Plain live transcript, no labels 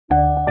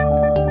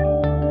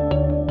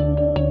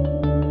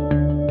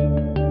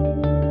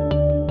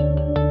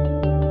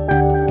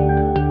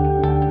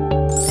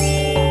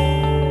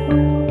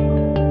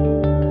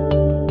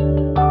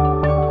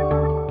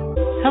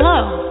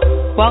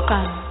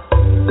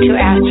to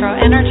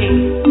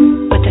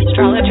AstroEnergy with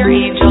Astrologer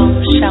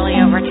Angel Shelley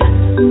Overton.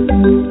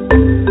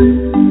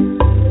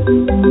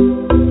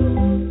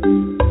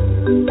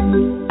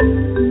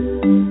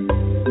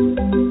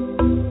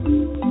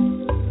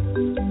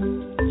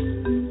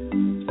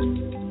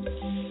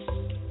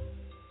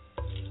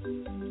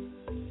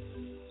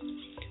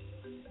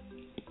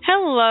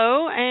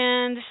 Hello,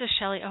 and this is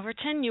Shelley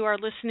Overton. You are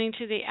listening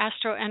to the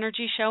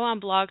AstroEnergy Show on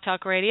Blog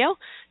Talk Radio.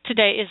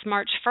 Today is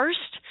March 1st,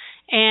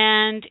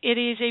 and it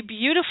is a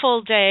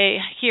beautiful day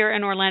here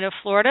in Orlando,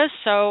 Florida.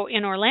 So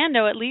in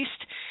Orlando, at least,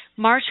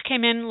 March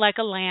came in like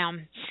a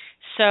lamb.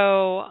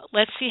 So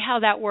let's see how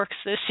that works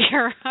this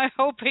year. I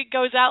hope it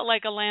goes out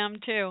like a lamb,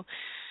 too.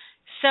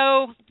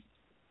 So,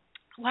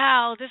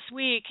 wow, this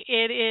week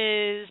it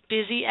is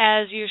busy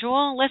as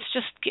usual. Let's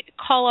just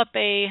call up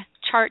a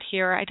chart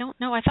here. I don't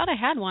know. I thought I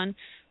had one.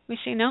 Let me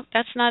see. Nope,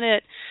 that's not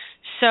it.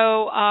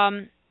 So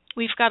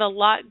we've got a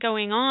lot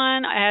going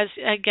on.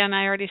 Again,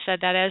 I already said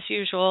that, as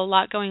usual, a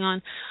lot going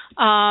on.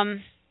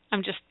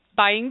 I'm just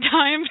buying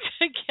time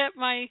to get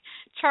my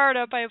chart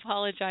up. I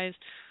apologize.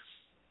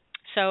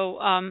 So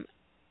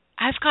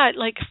I've got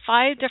like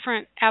 5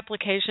 different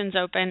applications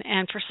open,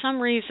 and for some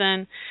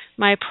reason,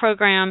 my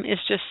program is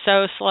just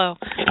so slow.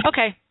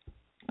 Okay.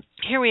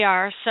 Here we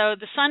are. So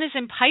the sun is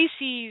in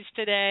Pisces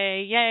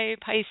today. Yay,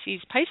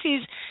 Pisces.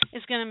 Pisces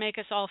is going to make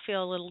us all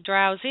feel a little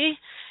drowsy.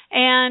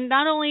 And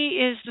not only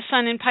is the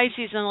sun in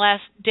Pisces in the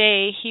last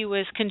day, he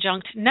was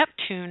conjunct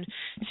Neptune.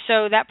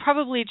 So that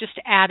probably just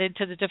added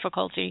to the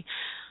difficulty.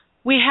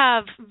 We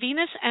have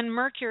Venus and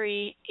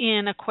Mercury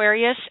in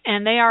Aquarius,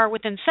 and they are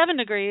within 7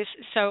 degrees.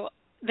 So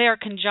they are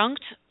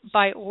conjunct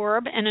by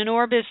orb, and an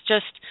orb is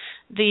just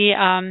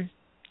the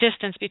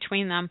distance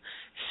between them.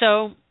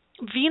 So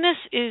Venus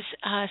is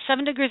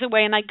 7 degrees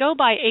away, and I go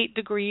by 8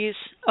 degrees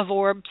of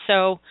orb,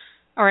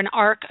 or an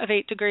arc of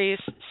 8 degrees.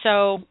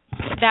 So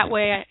that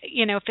way,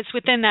 if it's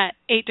within that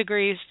 8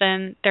 degrees,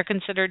 then they're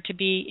considered to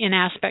be in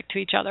aspect to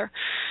each other.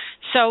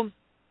 So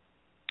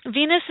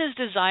Venus is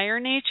desire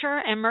nature,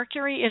 and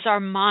Mercury is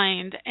our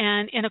mind.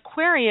 And in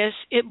Aquarius,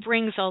 it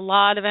brings a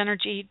lot of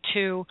energy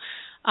to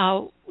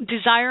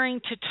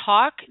desiring to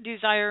talk,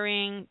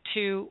 desiring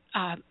to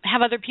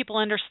have other people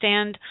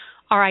understand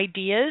our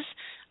ideas,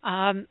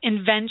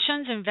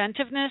 inventions,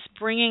 inventiveness,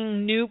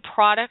 bringing new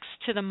products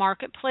to the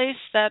marketplace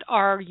that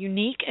are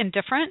unique and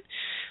different.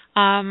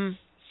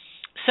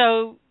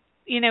 So,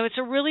 it's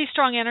a really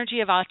strong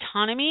energy of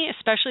autonomy,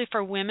 especially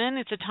for women.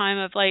 It's a time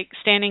of like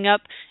standing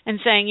up and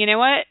saying, you know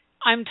what,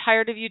 I'm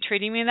tired of you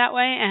treating me that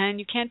way, and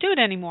you can't do it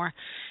anymore.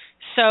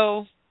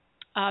 So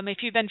if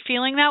you've been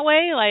feeling that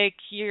way, like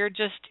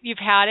you've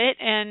had it,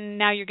 and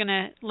now you're going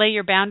to lay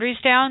your boundaries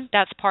down,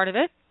 that's part of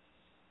it.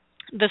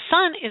 The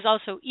sun is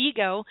also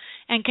ego,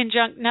 and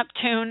conjunct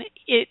Neptune,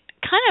 it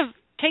kind of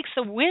takes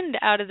the wind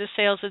out of the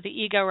sails of the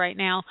ego right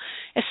now,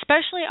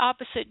 especially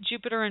opposite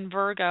Jupiter and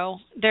Virgo.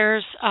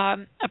 There's a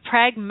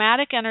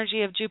pragmatic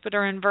energy of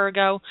Jupiter and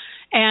Virgo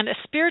and a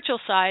spiritual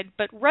side,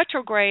 but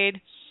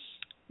retrograde,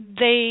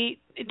 the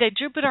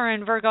Jupiter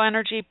and Virgo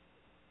energy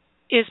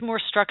is more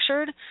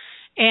structured.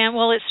 And,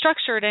 well, it's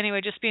structured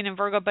anyway, just being in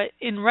Virgo, but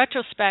in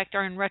retrospect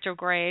or in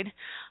retrograde,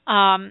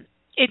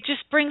 it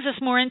just brings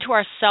us more into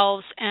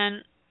ourselves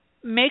and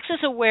makes us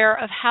aware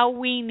of how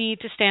we need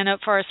to stand up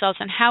for ourselves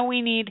and how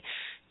we need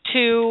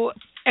to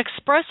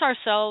express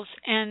ourselves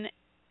and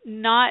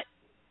not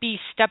be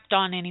stepped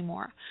on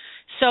anymore.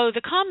 So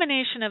the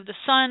combination of the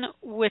sun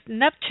with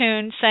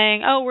Neptune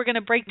saying, oh, we're going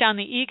to break down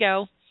the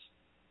ego,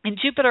 and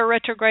Jupiter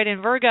retrograde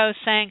in Virgo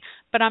saying,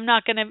 but I'm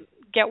not going to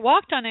get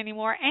walked on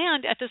anymore,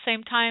 and at the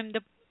same time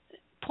the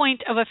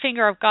point of a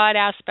finger of God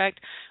aspect,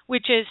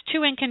 which is 2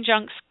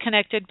 inconjuncts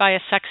connected by a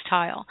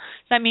sextile.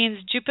 That means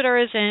Jupiter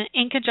is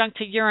in conjunct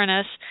to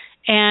Uranus,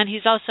 and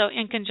he's also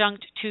in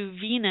conjunct to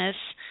Venus,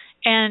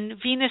 and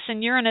Venus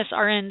and Uranus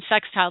are in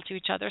sextile to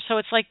each other. So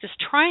it's like this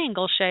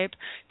triangle shape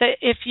that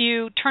if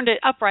you turned it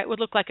upright would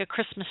look like a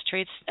Christmas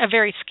tree. It's a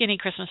very skinny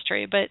Christmas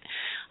tree, but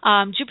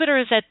Jupiter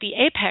is at the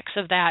apex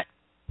of that.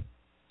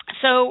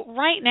 So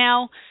right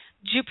now,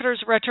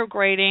 Jupiter's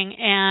retrograding,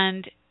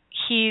 and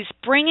he's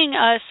bringing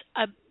us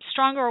a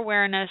stronger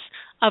awareness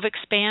of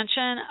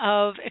expansion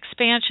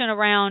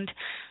around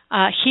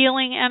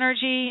healing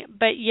energy,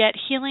 but yet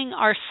healing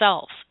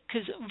ourselves.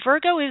 Because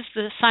Virgo is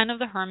the sign of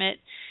the hermit,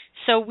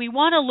 so we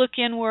want to look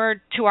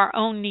inward to our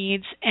own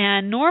needs,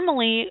 and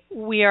normally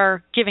we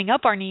are giving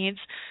up our needs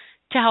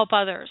to help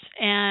others,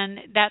 and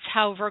that's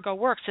how Virgo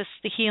works. It's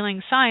the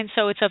healing sign,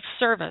 so it's of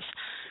service.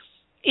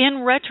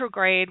 In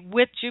retrograde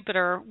with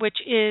Jupiter, which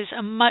is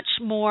a much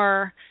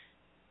more,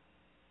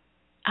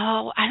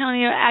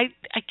 I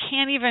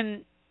can't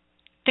even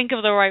think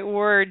of the right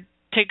word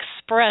to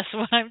express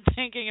what I'm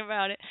thinking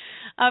about it.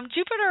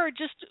 Jupiter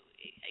just,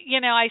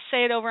 I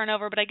say it over and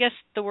over, but I guess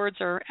the words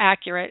are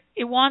accurate.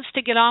 It wants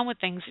to get on with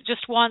things. It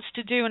just wants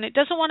to do, and it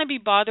doesn't want to be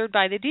bothered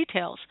by the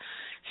details.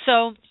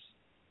 So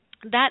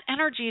that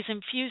energy is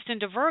infused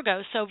into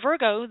Virgo. So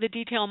Virgo, the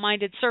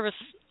detail-minded,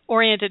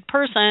 service-oriented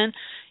person,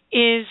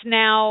 is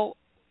now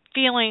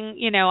feeling,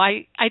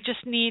 I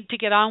just need to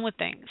get on with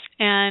things.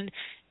 And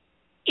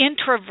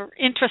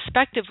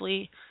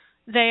introspectively,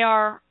 they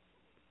are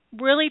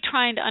really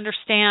trying to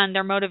understand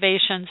their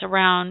motivations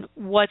around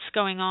what's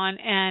going on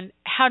and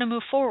how to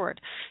move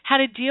forward, how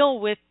to deal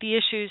with the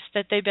issues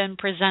that they've been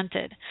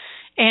presented.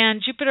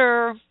 And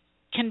Jupiter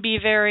can be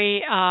very,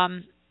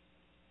 in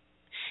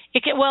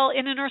a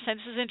sense,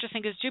 this is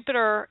interesting because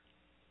Jupiter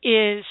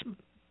is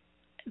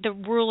the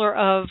ruler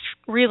of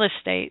real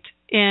estate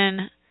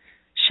in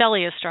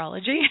Shelley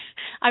Astrology.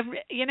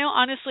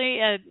 Honestly,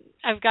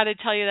 I've got to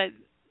tell you that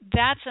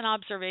that's an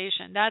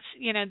observation.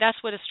 That's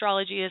what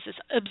astrology is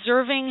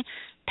observing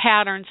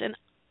patterns. And,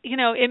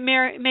 it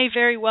may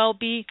very well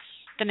be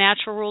the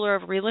natural ruler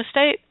of real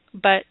estate,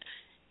 but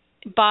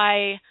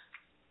by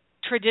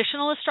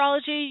traditional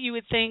astrology, you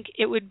would think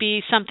it would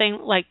be something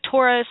like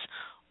Taurus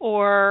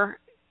or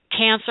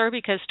Cancer,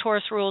 because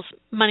Taurus rules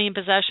money and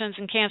possessions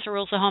and Cancer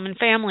rules the home and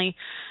family.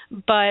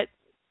 But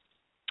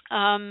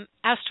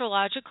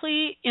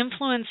astrologically,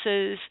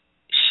 influences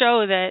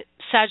show that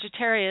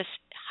Sagittarius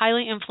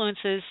highly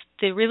influences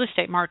the real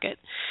estate market.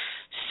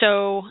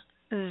 So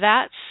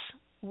that's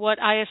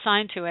what I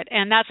assign to it.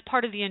 And that's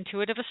part of the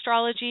intuitive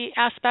astrology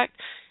aspect.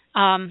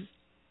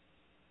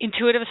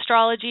 Intuitive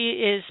astrology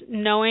is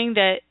knowing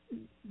that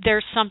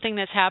there's something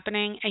that's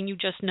happening and you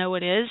just know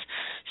it is.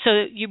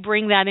 So you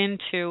bring that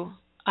into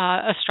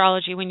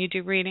astrology when you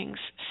do readings.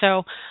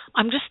 So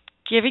I'm just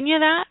giving you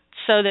that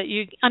so that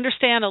you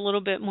understand a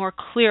little bit more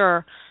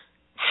clearer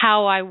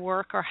how I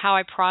work or how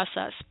I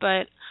process.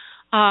 But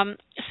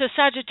so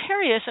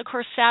Sagittarius, of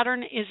course,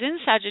 Saturn is in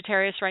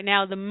Sagittarius right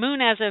now. The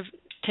moon, as of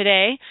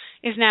today,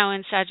 is now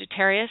in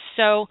Sagittarius.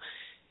 So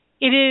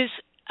it is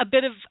a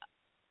bit of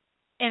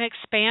an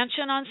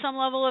expansion on some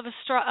level of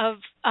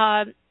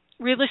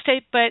real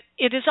estate, but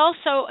it is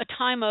also a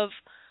time of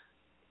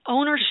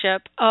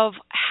ownership of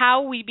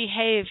how we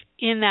behave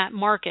in that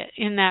market,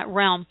 in that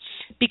realm,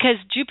 because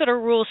Jupiter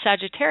rules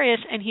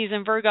Sagittarius and he's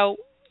in Virgo,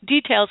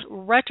 details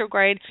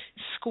retrograde,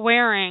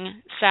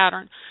 squaring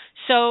Saturn.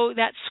 So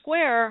that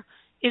square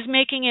is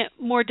making it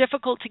more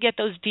difficult to get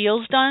those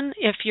deals done.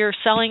 If you're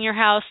selling your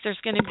house, there's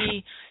going to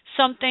be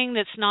something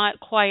that's not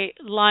quite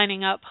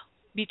lining up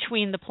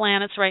between the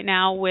planets right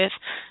now with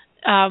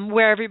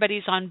where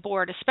everybody's on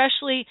board,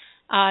 especially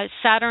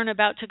Saturn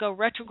about to go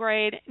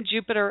retrograde.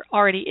 Jupiter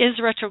already is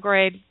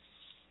retrograde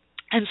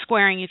and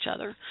squaring each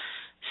other.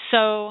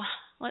 So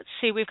let's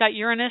see, we've got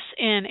Uranus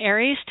in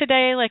Aries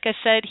today. Like I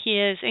said, he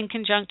is in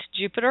conjunct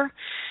Jupiter.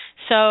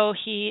 So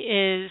he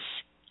is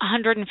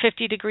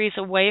 150 degrees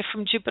away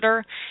from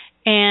Jupiter.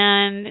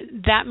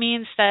 And that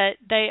means that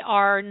they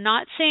are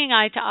not seeing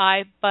eye to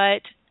eye,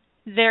 but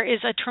there is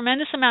a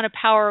tremendous amount of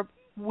power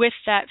with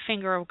that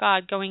finger of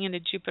God going into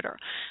Jupiter.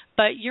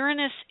 But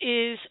Uranus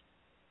is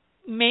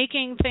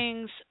making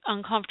things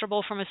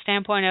uncomfortable from a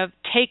standpoint of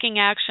taking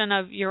action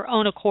of your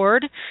own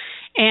accord.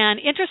 And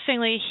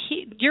interestingly,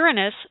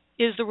 Uranus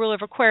is the ruler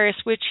of Aquarius,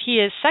 which he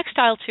is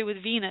sextile to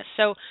with Venus.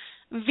 So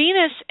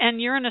Venus and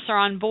Uranus are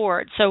on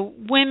board. So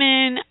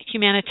women,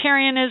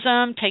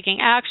 humanitarianism, taking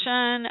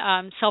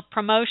action,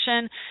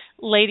 self-promotion.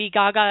 Lady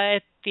Gaga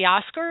at the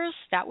Oscars,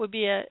 that would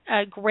be a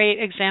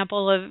great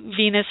example of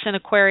Venus in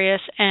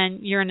Aquarius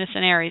and Uranus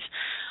in Aries.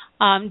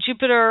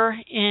 Jupiter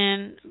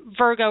in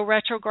Virgo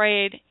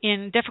retrograde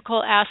in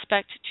difficult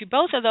aspect to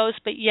both of those,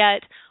 but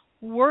yet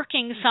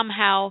working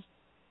somehow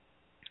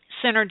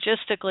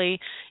synergistically.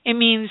 It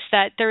means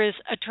that there is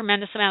a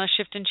tremendous amount of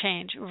shift and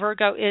change.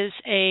 Virgo is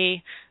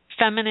a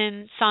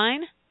feminine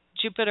sign.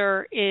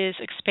 Jupiter is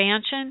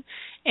expansion,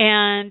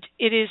 and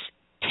it is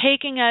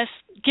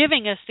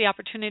giving us the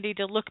opportunity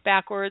to look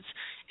backwards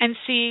and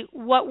see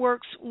what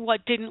works,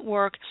 what didn't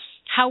work,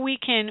 how we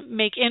can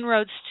make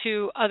inroads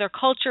to other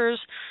cultures.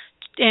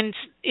 And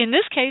in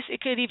this case,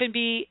 it could even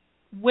be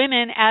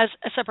women as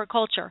a separate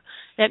culture,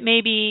 that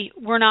maybe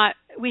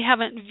we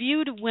haven't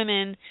viewed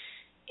women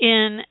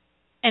in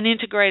an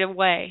integrative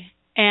way.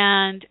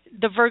 And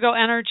the Virgo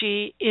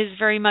energy is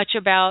very much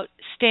about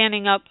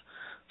standing up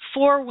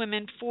for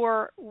women,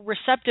 for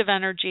receptive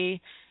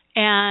energy,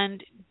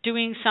 and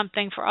doing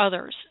something for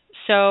others.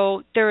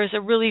 So there is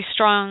a really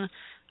strong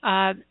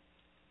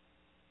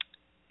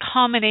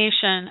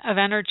combination of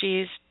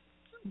energies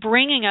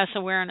bringing us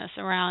awareness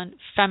around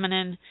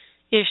feminine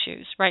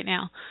issues right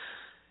now.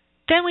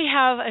 Then we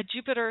have a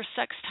Jupiter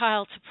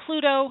sextile to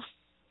Pluto,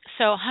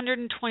 so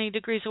 120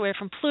 degrees away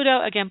from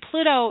Pluto. Again,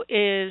 Pluto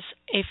is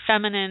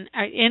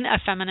in a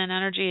feminine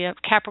energy of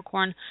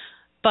Capricorn,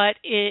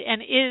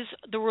 and is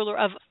the ruler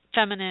of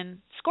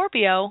feminine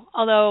Scorpio,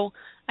 although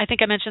I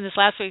think I mentioned this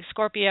last week,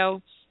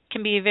 Scorpio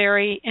can be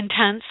very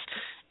intense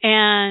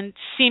and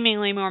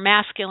seemingly more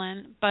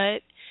masculine,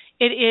 but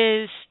it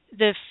is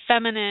the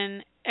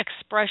feminine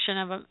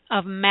expression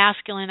of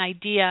masculine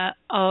idea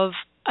of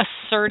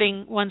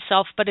asserting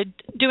oneself, but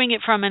doing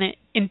it from an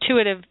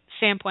intuitive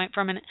standpoint,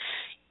 from an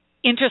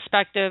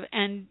introspective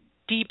and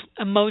deep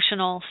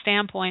emotional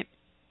standpoint.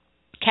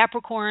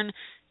 Capricorn,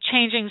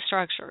 changing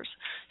structures.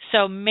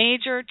 So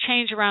major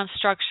change around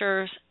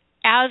structures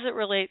as it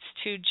relates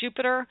to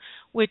Jupiter,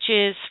 which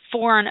is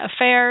foreign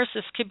affairs.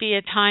 This could be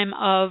a time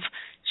of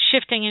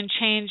shifting and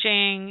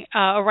changing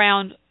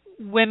around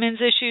women's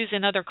issues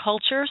in other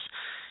cultures.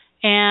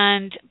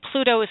 And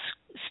Pluto is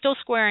still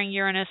squaring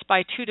Uranus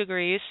by 2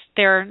 degrees.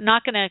 They're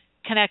not going to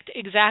connect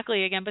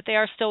exactly again, but they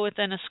are still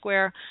within a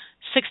square,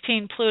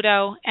 16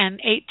 Pluto and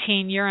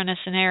 18 Uranus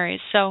in Aries.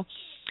 So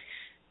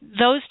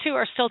those two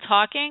are still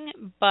talking,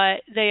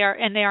 but they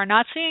are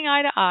not seeing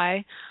eye to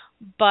eye,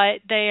 but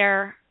they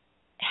are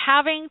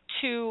having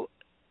to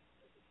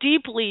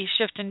deeply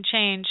shift and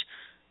change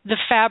the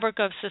fabric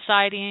of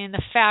society and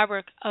the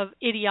fabric of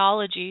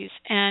ideologies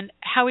and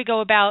how we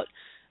go about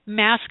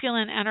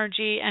masculine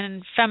energy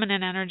and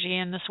feminine energy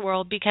in this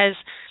world, because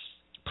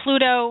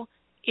Pluto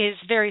is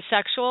very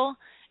sexual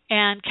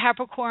and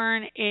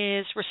Capricorn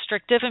is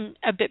restrictive and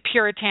a bit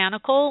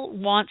puritanical,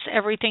 wants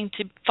everything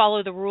to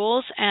follow the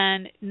rules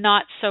and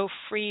not so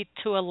free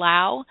to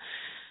allow.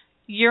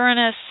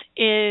 Uranus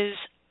is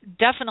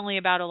definitely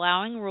about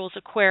allowing, rules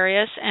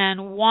Aquarius,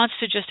 and wants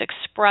to just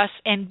express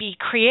and be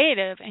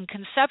creative and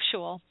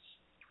conceptual.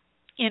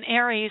 In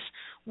Aries,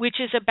 which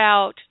is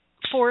about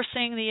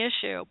forcing the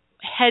issue,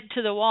 head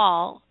to the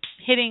wall,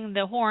 hitting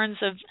the horns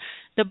of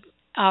the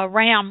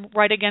ram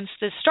right against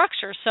the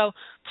structure. So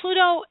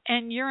Pluto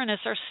and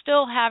Uranus are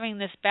still having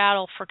this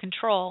battle for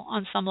control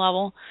on some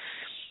level.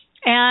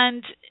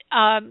 And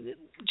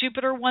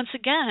Jupiter, once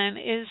again,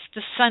 is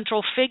the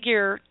central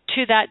figure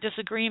to that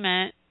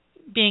disagreement,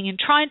 being in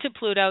trine to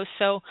Pluto,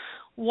 so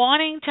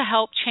wanting to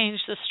help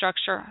change the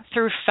structure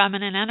through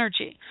feminine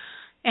energy.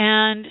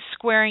 And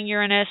squaring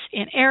Uranus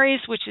in Aries,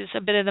 which is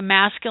a bit of the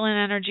masculine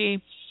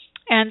energy.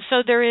 And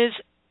so there is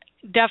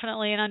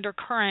definitely an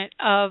undercurrent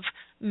of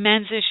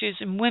men's issues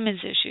and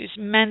women's issues,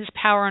 men's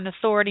power and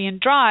authority and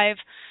drive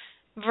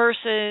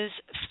versus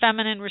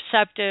feminine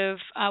receptive,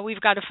 we've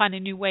got to find a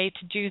new way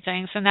to do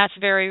things, and that's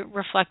very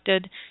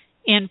reflected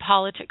in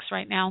politics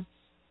right now.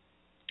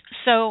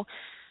 So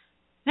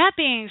that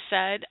being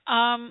said,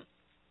 I'm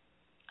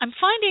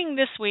finding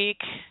this week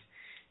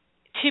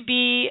to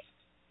be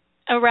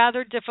a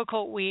rather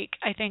difficult week,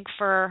 I think,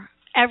 for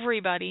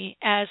everybody.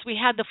 As we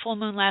had the full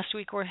moon last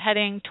week, we're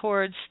heading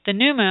towards the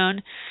new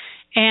moon,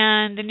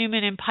 and the new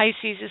moon in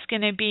Pisces is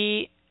going to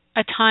be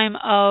a time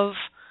of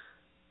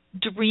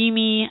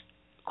dreamy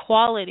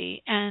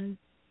quality and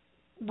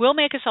will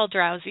make us all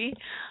drowsy,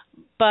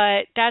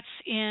 but that's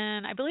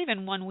in, I believe,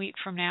 in 1 week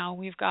from now.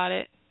 We've got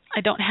it.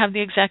 I don't have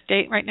the exact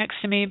date right next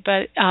to me,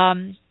 but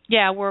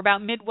yeah, we're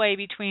about midway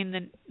between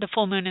the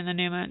full moon and the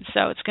new moon,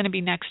 so it's going to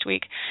be next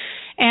week.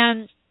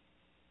 And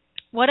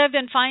what I've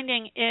been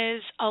finding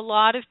is a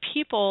lot of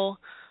people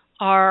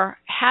are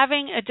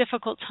having a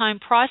difficult time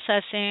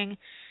processing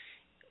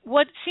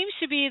what seems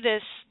to be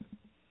this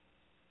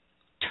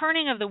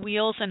turning of the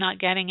wheels and not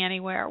getting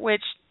anywhere,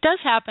 which does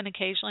happen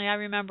occasionally. I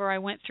remember I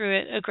went through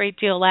it a great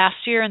deal last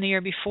year and the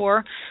year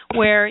before,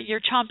 where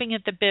you're chomping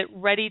at the bit,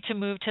 ready to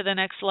move to the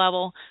next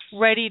level,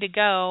 ready to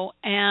go,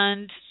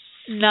 and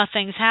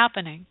nothing's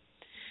happening.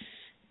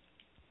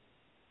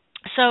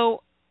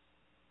 So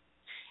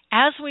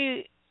as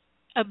we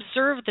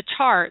observe the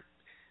chart,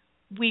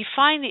 we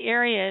find the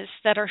areas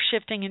that are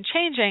shifting and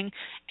changing,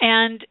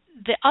 and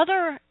the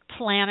other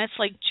planets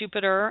like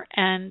Jupiter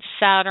and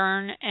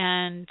Saturn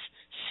and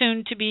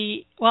soon to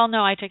be, well,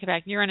 no, I take it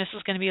back. Uranus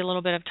is going to be a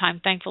little bit of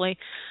time, thankfully.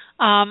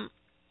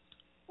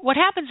 What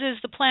happens is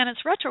the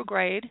planets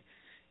retrograde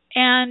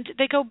and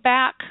they go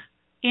back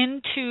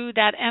into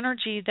that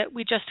energy that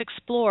we just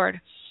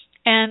explored.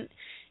 And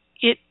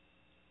it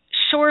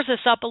shores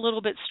us up a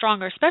little bit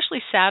stronger,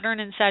 especially Saturn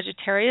in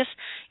Sagittarius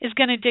is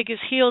going to dig his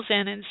heels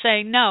in and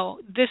say, no,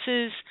 this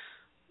is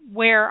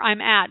where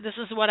I'm at. This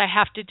is what I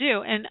have to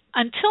do. And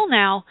until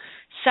now,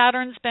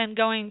 Saturn's been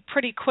going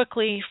pretty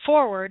quickly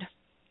forward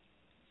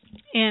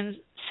in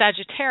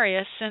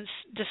Sagittarius since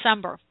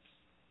December.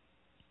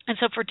 And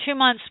so for 2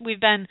 months,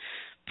 we've been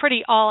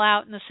pretty all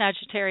out in the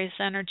Sagittarius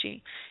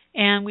energy.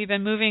 And we've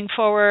been moving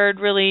forward,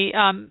 really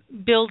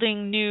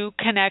building new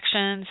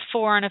connections,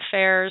 foreign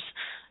affairs,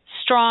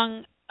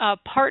 strong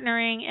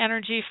partnering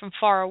energy from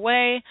far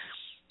away.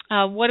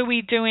 What are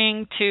we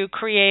doing to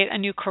create a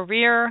new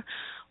career?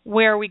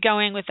 Where are we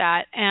going with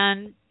that?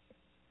 And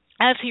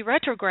as he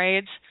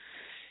retrogrades,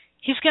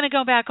 he's going to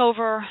go back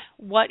over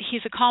what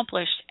he's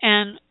accomplished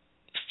and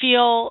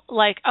feel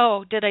like,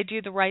 oh, did I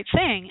do the right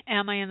thing?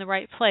 Am I in the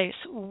right place?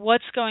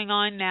 What's going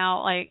on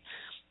now? Like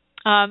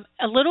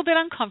a little bit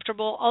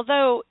uncomfortable,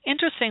 although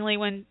interestingly,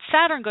 when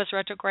Saturn goes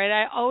retrograde,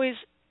 I always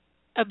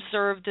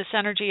observe this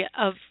energy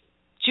of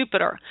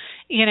Jupiter.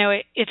 You know,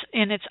 it's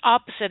in its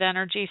opposite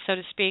energy, so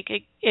to speak.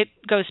 It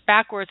goes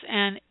backwards,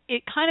 and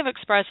it kind of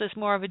expresses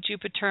more of a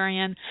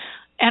Jupiterian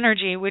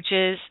energy, which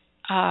is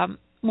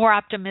more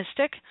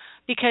optimistic,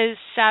 because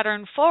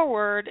Saturn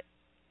forward,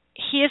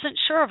 he isn't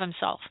sure of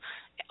himself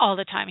all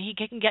the time. He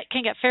can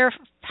get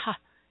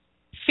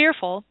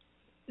fearful.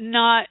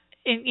 Not,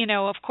 you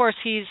know, of course,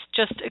 he's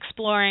just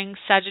exploring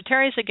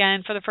Sagittarius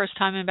again for the first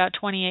time in about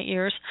 28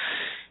 years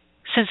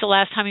since the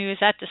last time he was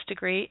at this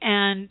degree,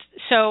 and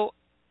so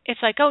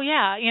it's like, oh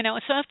yeah, you know.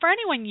 So for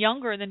anyone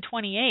younger than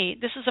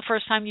 28, this is the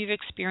first time you've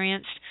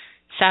experienced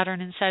Saturn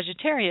in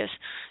Sagittarius.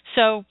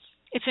 So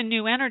it's a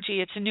new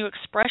energy, it's a new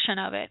expression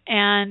of it.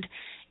 And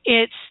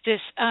it's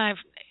this,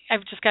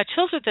 I've just got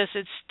chills with this,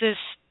 it's this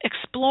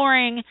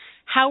exploring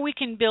how we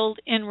can build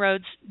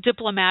inroads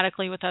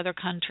diplomatically with other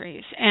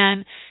countries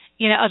and,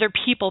 other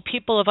people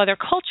of other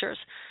cultures.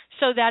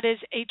 So that is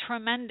a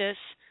tremendous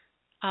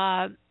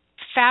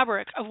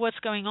fabric of what's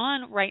going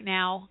on right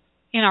now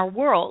in our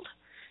world,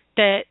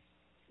 that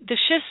the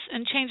shifts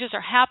and changes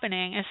are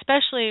happening,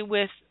 especially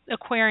with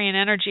Aquarian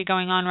energy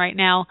going on right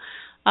now,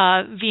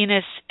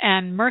 Venus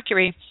and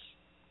Mercury.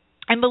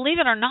 And believe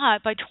it or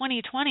not, by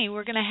 2020,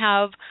 we're going to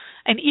have,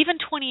 and even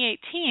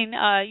 2018,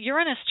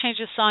 Uranus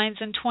changes signs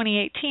in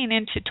 2018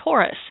 into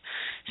Taurus.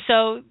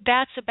 So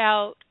that's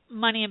about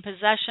money and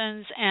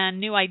possessions and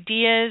new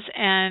ideas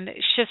and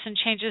shifts and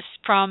changes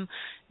from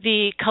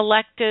the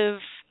collective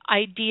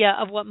idea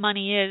of what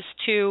money is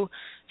to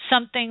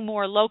something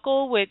more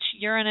local, which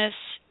Uranus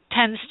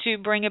tends to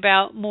bring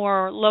about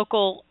more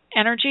local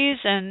energies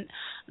and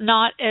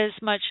not as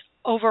much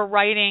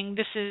overriding,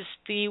 this is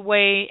the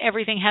way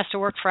everything has to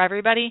work for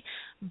everybody,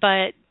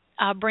 but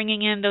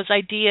bringing in those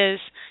ideas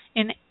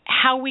in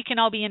how we can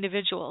all be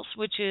individuals,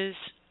 which is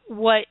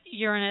what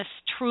Uranus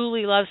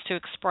truly loves to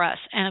express,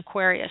 and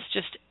Aquarius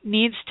just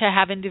needs to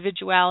have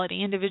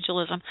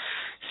individualism.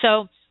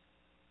 So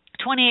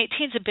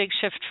 2018 is a big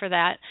shift for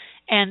that.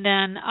 And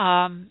then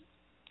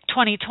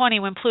 2020,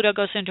 when Pluto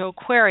goes into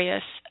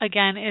Aquarius,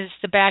 again, is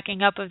the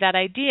backing up of that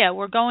idea.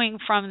 We're going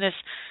from this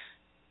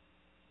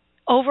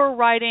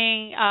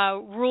overriding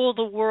rule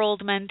the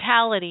world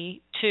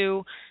mentality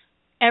to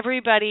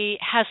everybody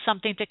has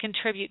something to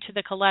contribute to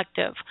the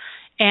collective.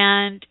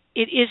 And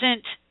it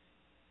isn't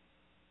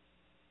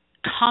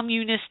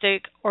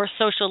communistic or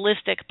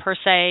socialistic per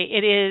se.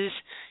 It is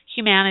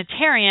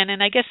humanitarian.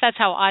 And I guess that's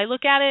how I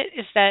look at it,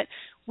 is that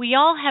we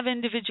all have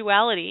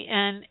individuality.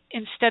 And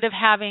instead of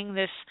having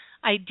this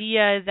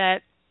idea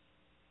that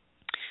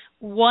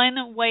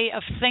one way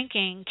of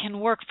thinking can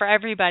work for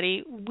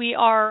everybody, we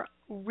are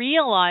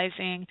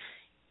realizing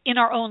in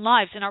our own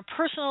lives, in our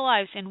personal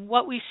lives, in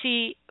what we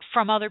see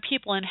from other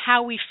people and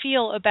how we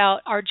feel about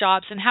our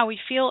jobs and how we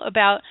feel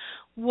about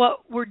what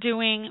we're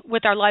doing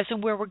with our lives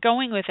and where we're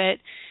going with it,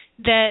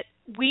 that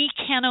we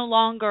can no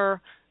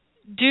longer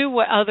do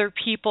what other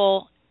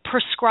people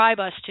prescribe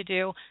us to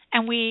do,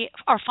 and we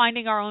are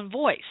finding our own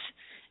voice,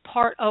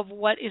 part of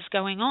what is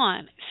going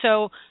on.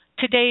 So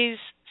today's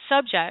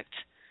subject,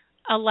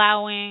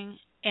 allowing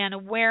and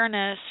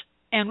awareness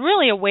and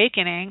really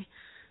awakening,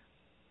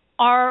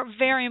 are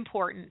very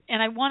important.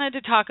 And I wanted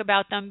to talk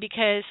about them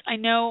because I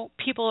know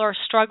people are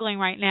struggling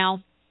right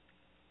now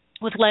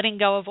with letting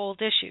go of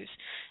old issues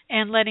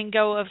and letting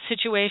go of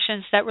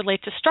situations that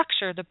relate to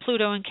structure, the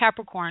Pluto in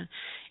Capricorn.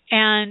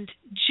 And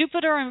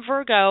Jupiter in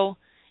Virgo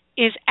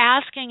is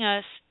asking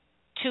us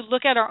to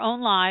look at our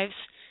own lives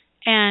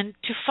and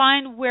to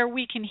find where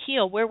we can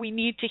heal, where we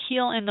need to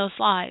heal in those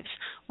lives.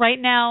 Right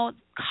now,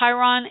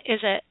 Chiron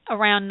is at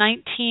around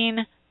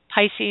 19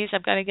 Pisces.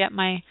 I've got to get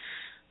my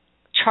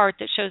chart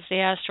that shows the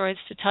asteroids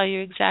to tell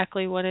you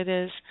exactly what it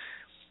is.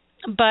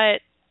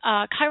 But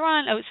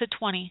Chiron, it's at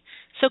 20.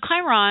 So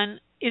Chiron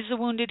is the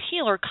wounded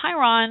healer.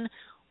 Chiron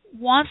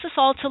wants us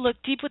all to look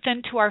deep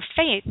within to our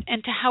faith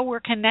and to how we're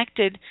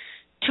connected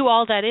to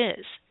all that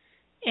is,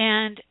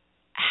 and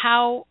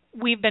how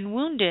we've been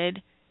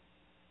wounded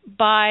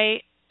by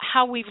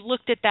how we've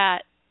looked at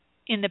that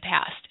in the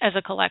past as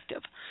a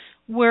collective.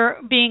 We're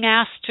being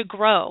asked to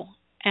grow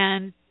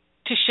and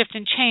to shift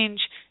and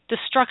change the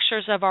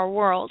structures of our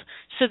world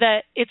so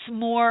that it's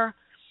more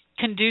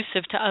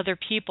conducive to other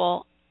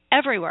people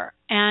everywhere.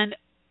 And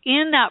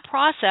in that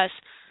process,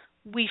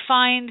 we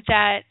find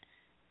that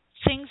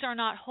things are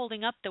not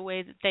holding up the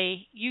way that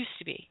they used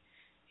to be.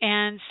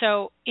 And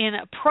so in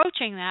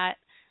approaching that,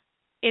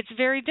 it's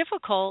very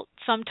difficult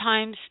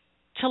sometimes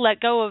to let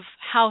go of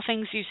how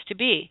things used to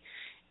be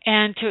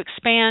and to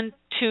expand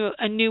to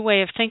a new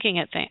way of thinking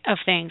of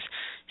things.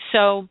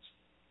 So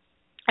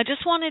I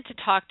just wanted to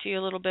talk to you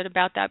a little bit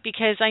about that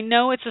because I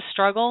know it's a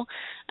struggle.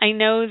 I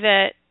know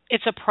that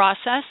it's a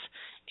process,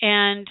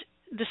 and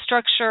the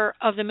structure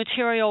of the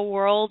material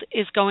world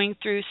is going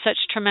through such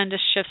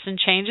tremendous shifts and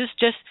changes.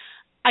 Just,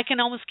 I can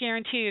almost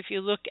guarantee you, if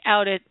you look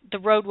out at the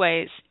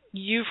roadways,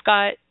 you've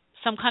got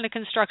some kind of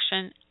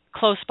construction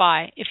close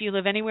by. If you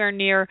live anywhere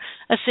near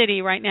a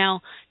city right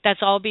now, that's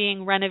all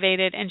being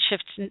renovated and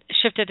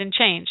shifted and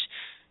changed.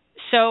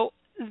 So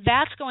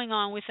that's going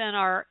on within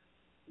our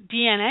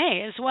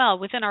DNA as well,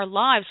 within our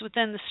lives,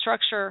 within the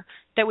structure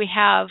that we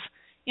have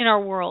in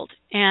our world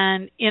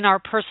and in our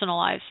personal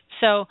lives.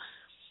 So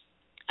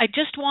I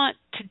just want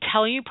to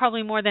tell you,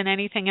 probably more than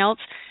anything else,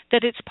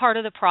 that it's part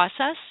of the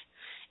process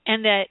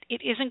and that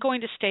it isn't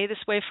going to stay this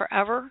way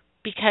forever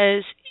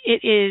because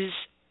it is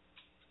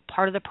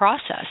part of the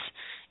process.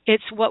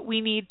 It's what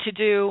we need to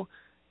do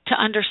to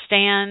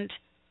understand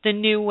the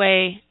new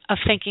way of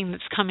thinking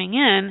that's coming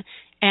in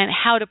and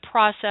how to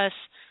process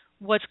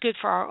what's good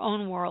for our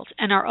own world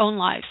and our own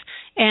lives.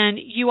 And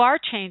you are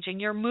changing.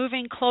 You're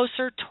moving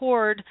closer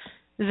toward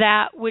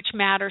that which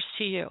matters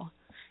to you.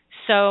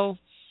 So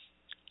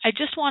I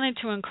just wanted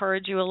to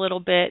encourage you a little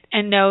bit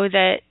and know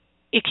that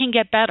it can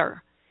get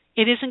better.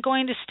 It isn't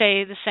going to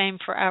stay the same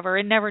forever.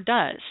 It never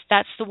does.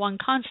 That's the one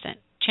constant.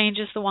 Change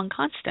is the one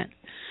constant.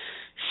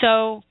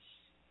 So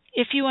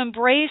if you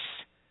embrace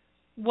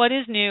what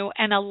is new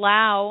and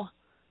allow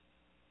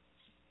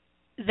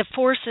the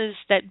forces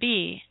that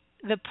be,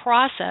 the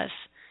process,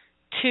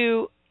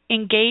 to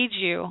engage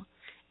you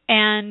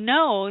and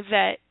know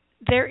that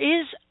there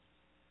is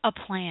a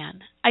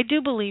plan. I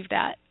do believe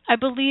that. I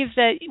believe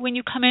that when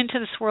you come into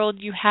this world,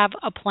 you have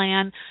a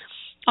plan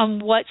on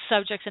what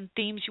subjects and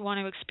themes you want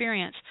to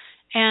experience.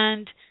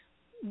 And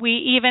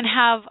we even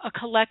have a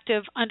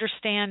collective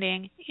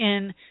understanding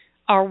in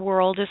our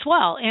world as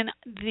well, in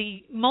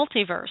the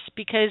multiverse,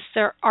 because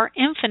there are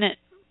infinite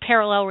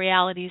parallel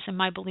realities in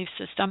my belief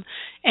system.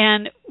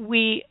 And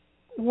we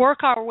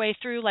work our way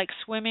through like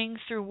swimming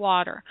through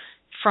water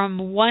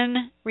from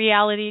one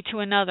reality to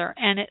another.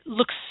 And it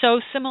looks so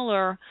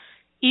similar,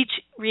 each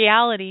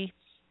reality,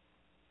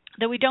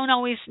 that we don't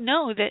always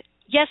know that,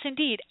 yes,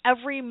 indeed,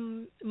 every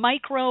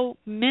microsecond,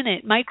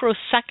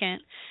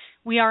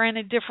 we are in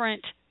a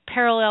different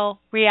parallel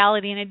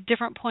reality and a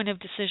different point of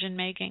decision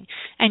making.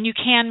 And you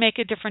can make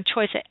a different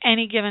choice at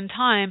any given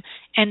time,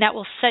 and that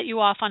will set you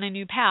off on a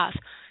new path.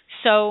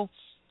 So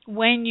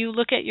when you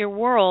look at your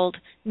world,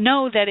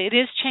 know that it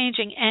is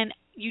changing, and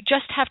you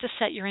just have to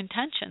set your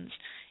intentions.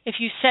 If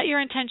you set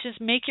your intentions,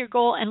 make your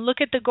goal, and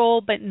look at the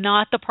goal but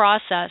not the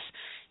process,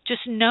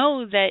 just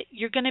know that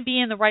you're going to be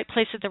in the right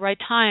place at the right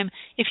time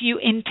if you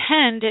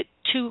intend it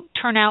to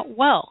turn out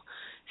well.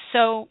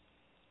 So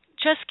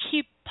just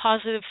keep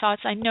positive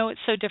thoughts. I know it's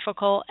so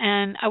difficult,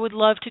 and I would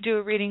love to do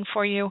a reading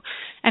for you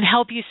and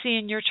help you see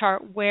in your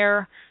chart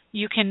where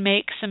you can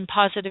make some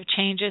positive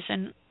changes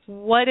and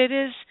what it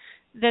is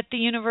that the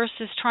universe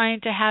is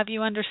trying to have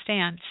you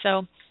understand.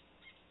 So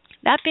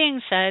that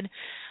being said,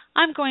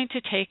 I'm going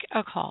to take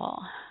a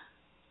call.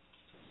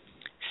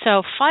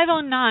 So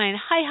 509,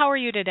 hi, how are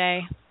you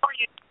today?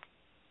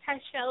 Hi,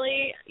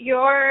 Shelley.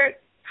 Your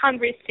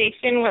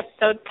conversation was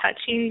so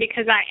touching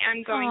because I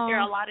am going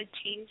through a lot of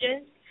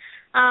changes.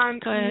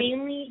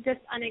 Mainly just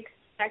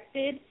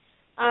unexpected.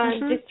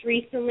 Just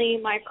recently,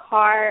 my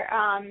car,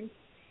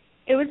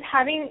 it was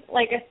having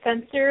like a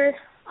sensor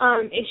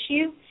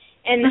issue,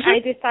 and I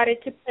decided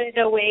to put it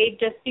away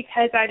just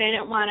because I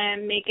didn't want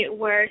to make it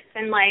worse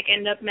and like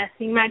end up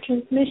messing my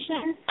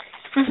transmission.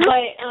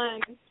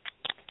 But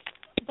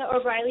the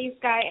O'Reilly's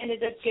guy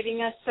ended up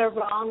giving us the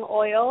wrong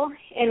oil,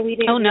 and we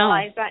didn't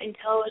realize that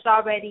until it was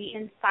already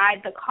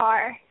inside the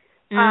car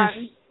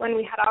when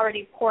we had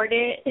already poured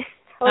it.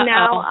 So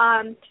now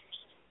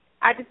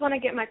I just want to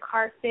get my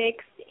car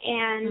fixed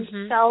and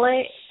sell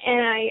it,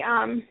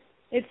 and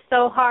it's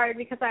so hard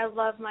because I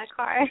love my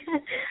car.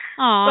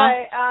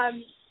 But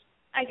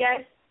I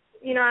guess,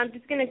 you know, I'm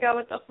just going to go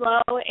with the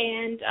flow,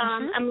 and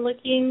I'm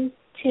looking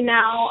to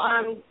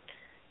now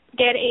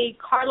get a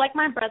car like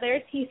my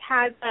brother's. He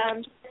has a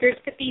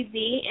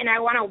 350Z, and I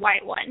want a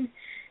white one.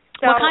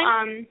 So,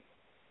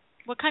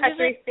 what kind is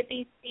it?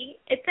 350Z.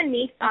 It's a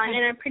Nissan,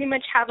 and I pretty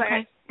much have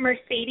a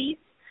Mercedes.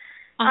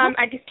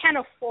 I just can't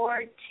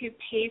afford to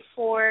pay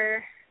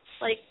for,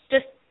 like,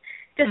 just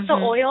the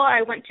oil.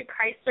 I went to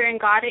Chrysler and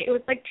got it. It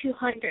was like $200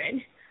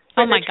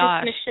 for the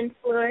transmission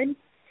fluid.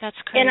 That's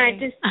crazy. And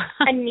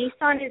a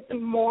Nissan is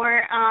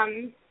more,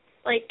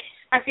 like,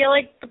 I feel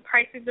like the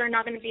prices are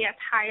not going to be as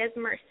high as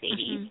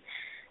Mercedes.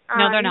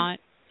 No, they're not.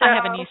 So, I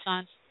have a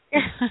Nissan.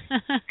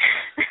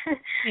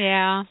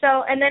 Yeah.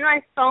 So, and then my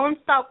phone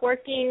stopped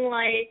working,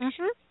 like,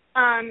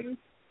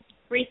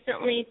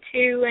 recently,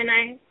 too, and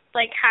I,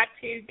 like, had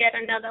to get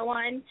another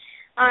one.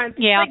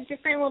 Like,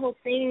 different little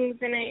things,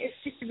 and it's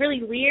just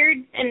really weird,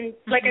 and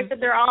like I said,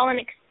 they're all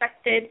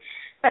unexpected.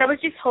 But I was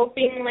just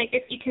hoping, like,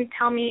 if you can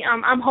tell me,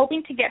 I'm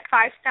hoping to get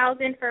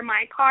 $5,000 for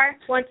my car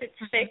once it's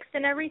fixed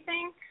and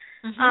everything.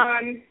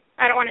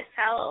 I don't want to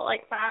sell it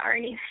like that or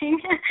anything.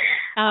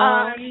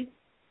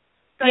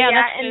 So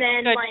that's and good,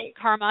 then good like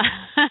karma.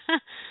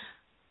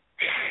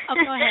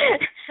 Go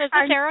ahead. So is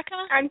this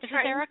Erica? Is this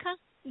Erica?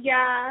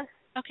 Yeah.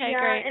 Okay,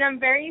 great. And I'm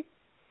very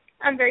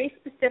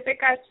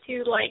specific as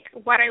to like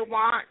what I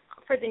want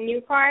for the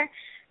new car.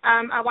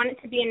 I want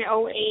it to be an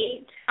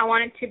 '08. I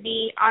want it to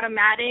be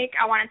automatic.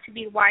 I want it to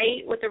be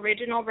white with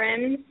original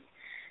rims.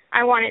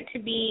 I want it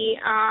to be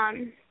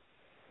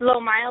low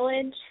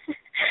mileage,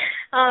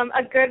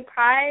 a good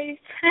price.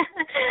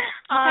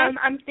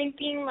 I'm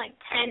thinking like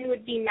 10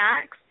 would be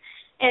max.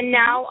 And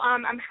now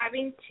I'm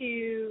having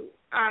to,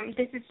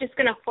 this is just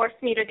going to force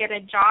me to get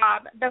a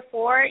job.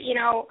 Before, you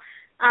know,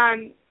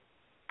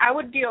 I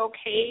would be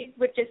okay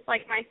with just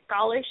like my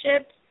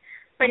scholarships.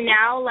 But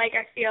now, like,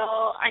 I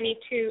feel I need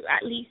to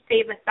at least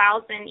save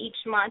 $1,000 each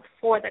month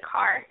for the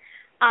car.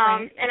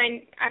 And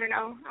I don't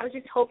know. I was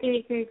just hoping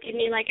you can give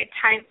me like a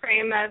time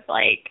frame of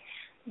like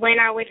when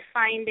I would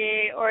find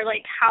it, or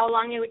like how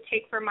long it would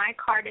take for my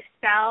car to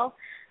sell.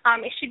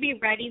 It should be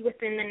ready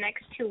within the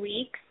next 2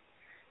 weeks.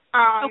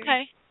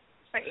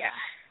 But yeah.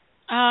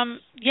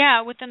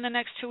 Yeah, within the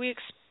next 2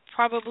 weeks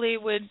probably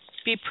would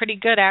be pretty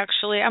good,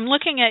 actually. I'm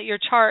looking at your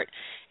chart,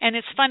 and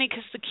it's funny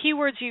because the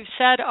keywords you've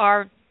said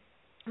are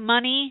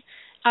money,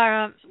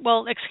 car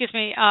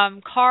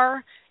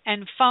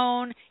and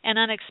phone and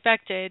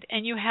unexpected,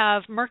 and you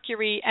have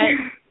Mercury at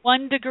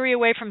 1 degree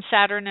away from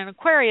Saturn and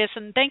Aquarius.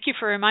 And thank you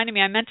for reminding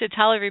me. I meant to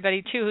tell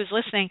everybody, too, who's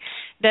listening,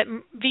 that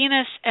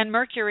Venus and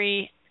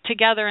Mercury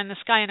together in the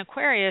sky in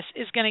Aquarius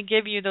is going to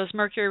give you those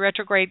Mercury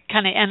retrograde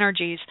kind of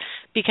energies,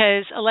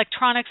 because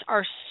electronics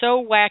are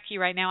so wacky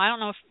right now. I don't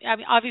know if,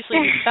 obviously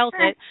you felt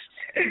it,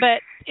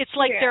 but it's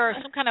like there are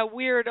some kind of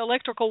weird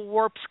electrical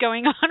warps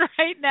going on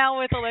right now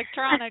with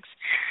electronics.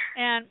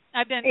 And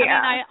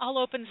I'll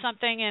open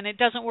something and it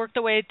doesn't work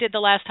the way it did the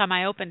last time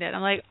I opened it.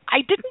 I'm like, I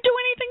didn't do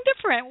anything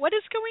different. What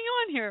is going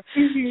on here?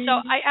 Mm-hmm. So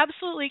I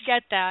absolutely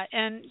get that.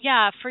 And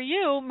yeah, for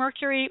you,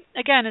 Mercury,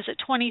 again, is at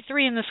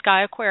 23 in the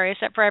sky, Aquarius,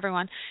 for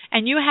everyone.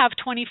 And you have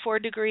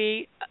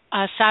 24-degree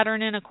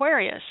Saturn in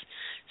Aquarius.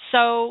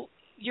 So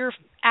you're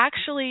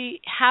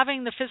actually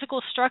having the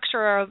physical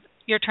structure of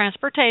your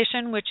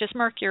transportation, which is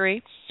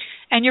Mercury,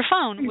 and your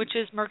phone, which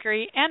is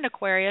Mercury and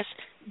Aquarius,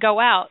 go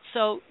out.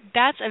 So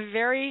that's a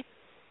very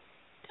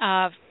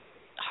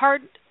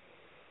hard,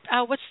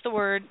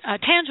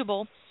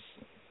 tangible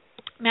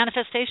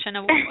manifestation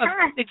of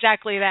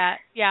exactly that.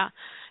 Yeah.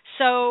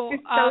 So,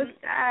 it's so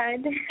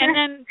sad. And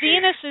then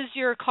Venus is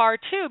your car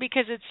too,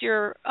 because it's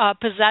your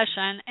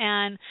possession,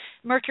 and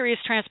Mercury is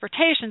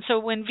transportation. So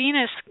when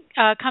Venus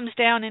comes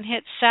down and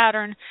hits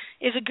Saturn,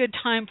 is a good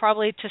time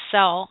probably to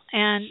sell.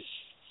 And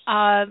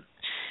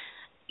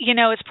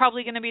it's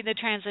probably going to be the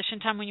transition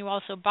time when you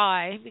also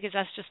buy, because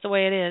that's just the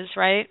way it is,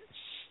 right?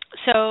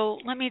 So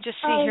let me just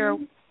see here.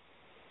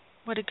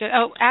 What a good.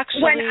 Oh,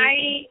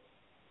 actually,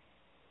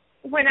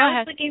 when I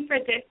was looking for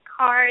this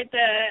car,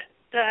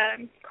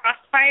 the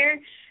Crossfire,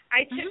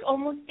 I took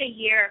almost a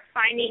year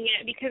finding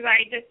it, because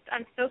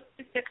I'm so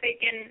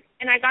specific,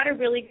 and I got a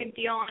really good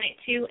deal on it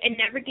too. It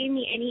never gave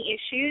me any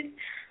issues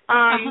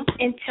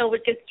until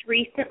just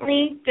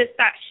recently, just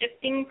that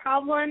shifting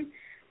problem.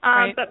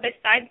 Right. But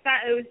besides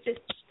that, it was just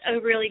a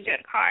really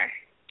good car.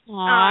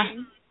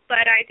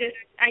 But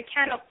I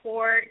can't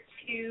afford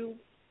to,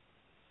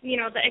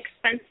 the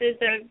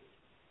expenses of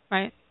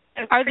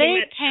Are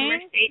they paying?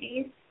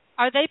 Mercedes.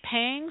 Are they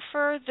paying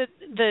for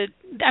the?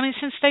 I mean,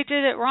 since they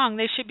did it wrong,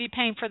 they should be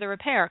paying for the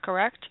repair,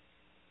 correct?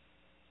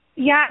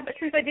 Yeah, but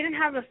since I didn't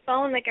have a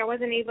phone, I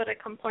wasn't able to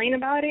complain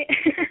about it.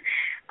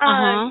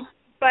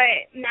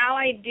 But now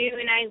I do,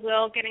 and I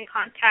will get in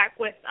contact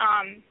with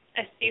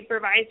a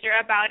supervisor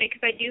about it,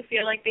 because I do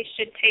feel like they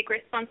should take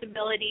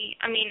responsibility.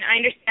 I mean, I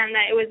understand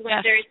that it was one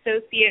of their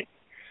associates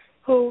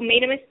who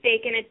made a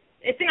mistake, and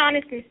it's an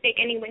honest mistake.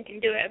 Anyone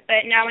can do it,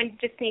 but now I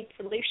just need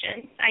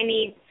solutions. I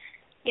need,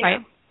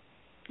 know.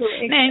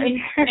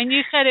 And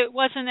you said it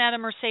wasn't at a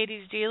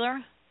Mercedes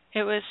dealer?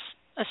 It was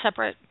a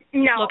separate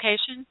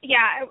location?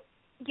 Yeah.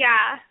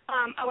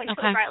 I went to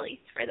the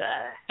Riley's for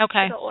the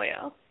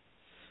oil.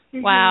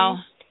 Mm-hmm. Wow.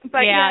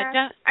 But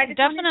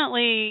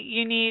definitely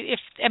you need,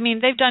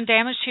 they've done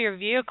damage to your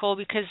vehicle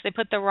because they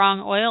put the wrong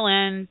oil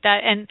in,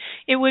 and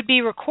it would be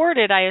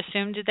recorded, I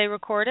assume. Did they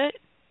record it?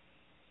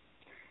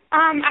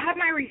 I have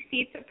my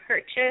receipt of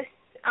purchase.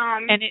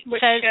 And it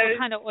says what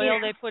kind of oil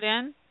they put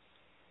in?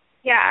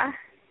 Yeah.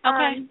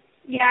 Okay.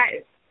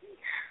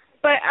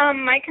 But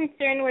my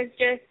concern was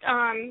just,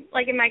 am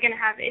I going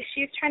to have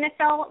issues trying to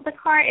sell the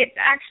car? It's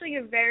actually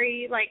a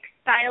very,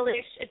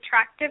 stylish,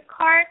 attractive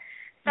car.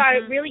 So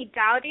I really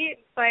doubt it,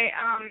 but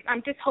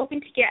I'm just hoping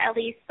to get at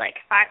least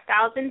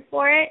 $5,000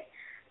 for it,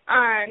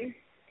 and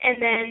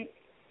then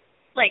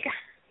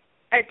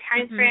a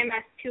time frame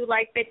as to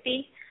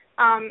 50,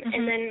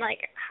 and then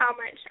how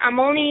much. I'm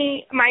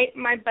only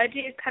my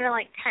budget is kind of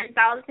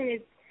 $10,000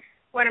 is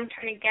what I'm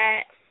trying to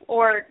get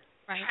or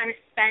trying to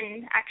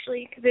spend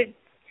actually, because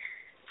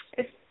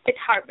it's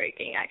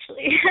heartbreaking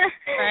actually.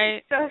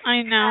 Right. So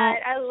I know.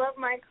 sad. I love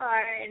my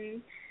car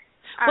and.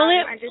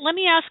 Let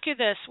me ask you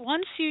this.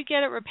 Once you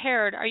get it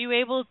repaired, are you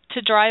able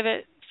to drive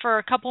it for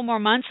a couple more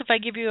months if I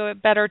give you a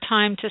better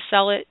time to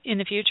sell it in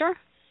the future?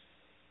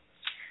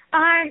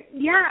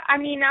 Yeah,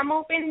 I'm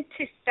open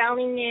to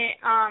selling it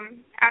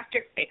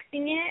after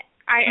fixing it.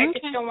 I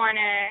just don't want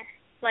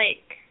to,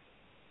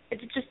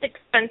 it's just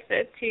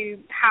expensive to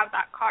have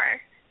that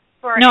car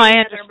for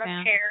another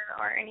repair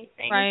or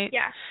anything. Right.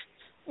 Yeah.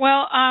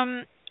 Well,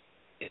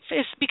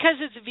 it's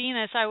because it's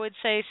Venus, I would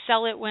say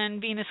sell it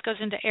when Venus goes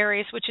into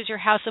Aries, which is your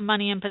house of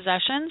money and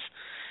possessions.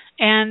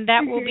 And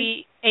that will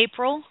be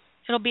April.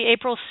 It'll be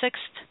April 6th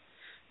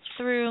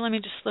through, let me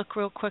just look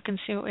real quick and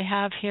see what we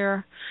have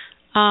here.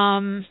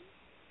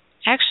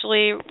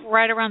 Actually,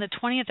 right around the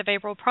 20th of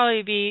April,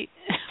 probably be,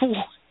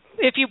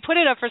 if you put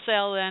it up for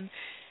sale then,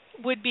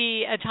 would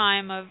be a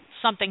time of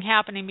something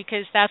happening,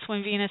 because that's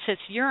when Venus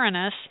hits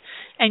Uranus,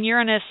 and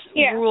Uranus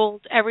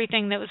ruled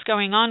everything that was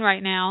going on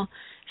right now.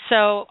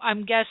 So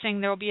I'm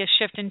guessing there will be a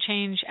shift and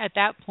change at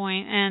that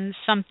point and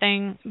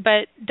something,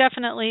 but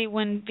definitely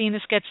when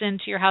Venus gets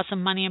into your house of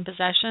money and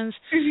possessions,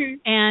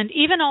 and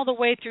even all the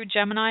way through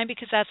Gemini,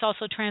 because that's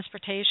also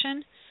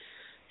transportation.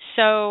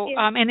 So,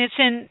 and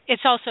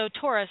it's also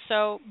Taurus.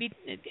 So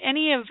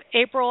any of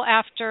April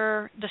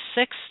after the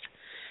 6th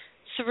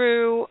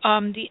through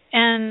the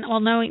end, well,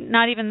 no,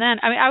 not even then.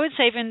 I mean, I would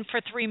say even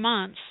for 3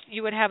 months,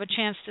 you would have a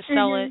chance to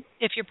sell it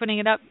if you're putting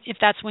it up, if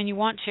that's when you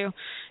want to,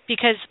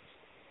 because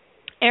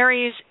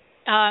Aries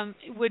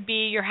would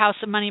be your house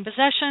of money and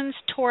possessions.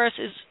 Taurus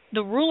is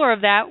the ruler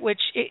of that, which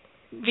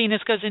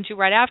Venus goes into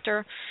right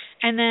after,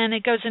 and then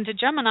it goes into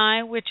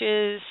Gemini, which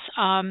is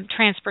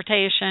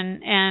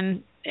transportation.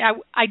 And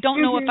I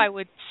don't know if I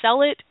would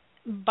sell it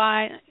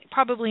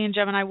probably in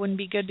Gemini wouldn't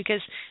be good,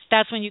 because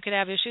that's when you could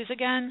have issues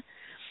again.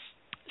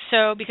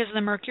 So because of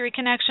the Mercury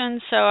connection,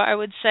 so I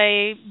would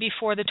say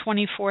before the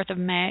 24th of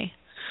May.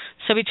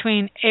 So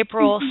between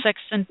April 6th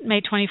and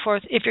May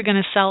 24th, if you're going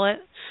to sell it,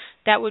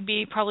 that would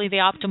be probably the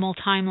optimal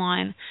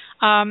timeline.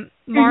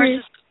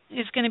 Mars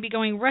is going to be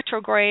going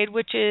retrograde,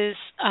 which is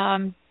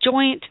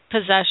joint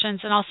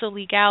possessions and also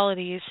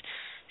legalities.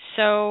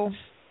 So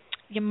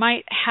you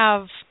might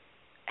have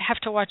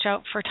to watch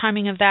out for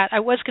timing of that. I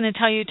was going to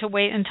tell you to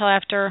wait until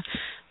after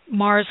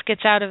Mars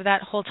gets out of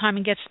that whole time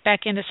and gets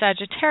back into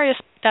Sagittarius.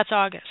 That's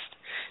August.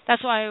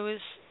 That's why I was,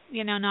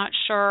 not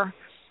sure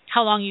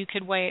how long you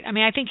could wait. I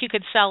mean, I think you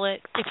could sell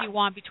it if you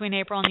want between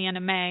April and the end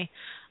of May.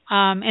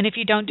 And if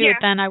you don't do it,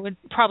 then I would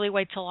probably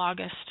wait till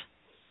August,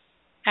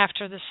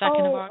 after the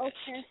 2nd of August,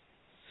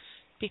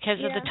 because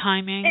of the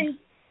timing. And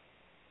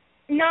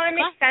no, it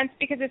makes sense,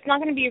 because it's not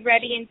going to be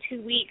ready in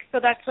 2 weeks. So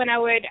that's when I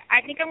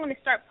think I'm going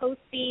to start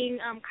posting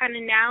kind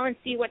of now and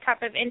see what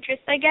type of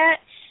interest I get.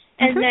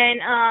 And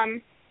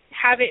then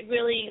have it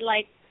really,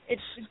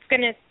 it's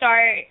going to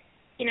start,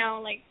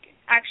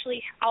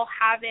 actually I'll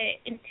have it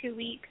in 2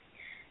 weeks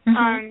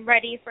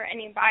ready for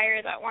any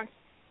buyer that wants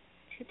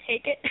to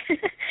take it.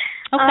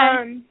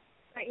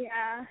 But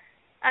yeah,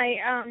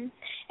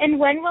 and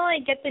when will I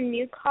get the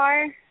new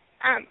car?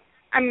 I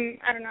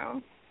don't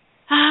know.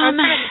 That's kind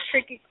of a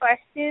tricky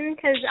question,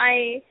 because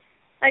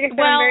I'm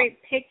very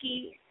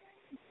picky.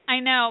 I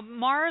know.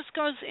 Mars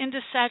goes into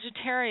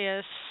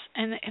Sagittarius,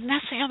 and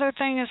that's the other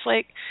thing is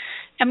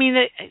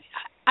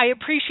I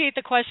appreciate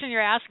the question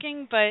you're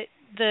asking, but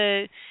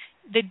the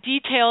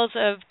details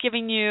of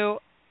giving you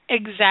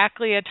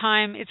exactly a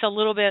time, it's a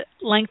little bit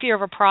lengthier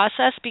of a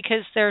process,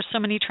 because there's so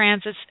many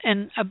transits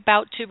and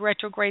about to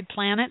retrograde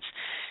planets.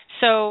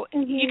 So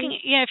you can,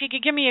 if you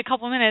could give me a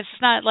couple minutes,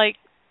 it's not like,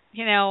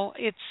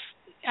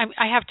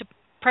 I have to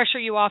pressure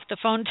you off the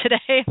phone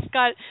today.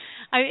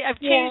 I've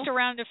changed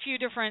around a few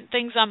different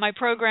things on my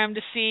program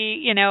to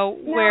see,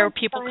 where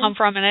people come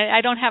from, and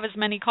I don't have as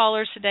many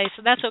callers today,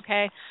 so that's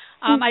okay.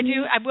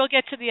 I will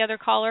get to the other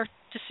caller,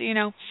 just so you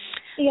know.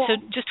 So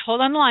just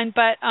hold on the line,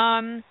 but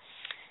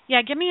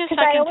give me a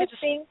second to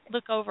just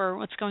look over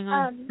what's going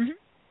on.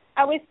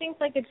 I always think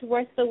it's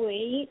worth the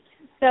wait.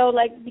 So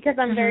because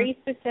I'm very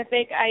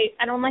specific,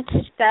 I don't like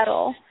to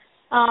settle.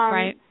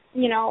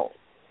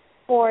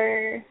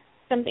 For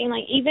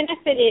something even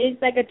if it is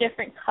a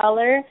different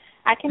color,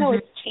 I can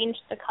always change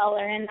the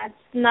color, and that's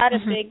not a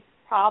big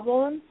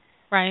problem.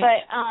 Right.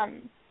 But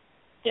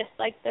just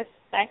the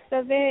specs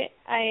of it,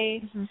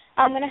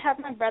 I'm gonna have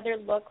my brother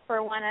look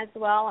for one as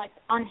well.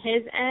 On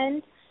his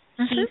end,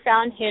 he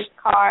found his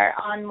car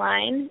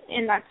online,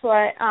 and that's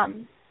what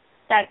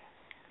that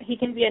he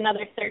can be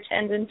another search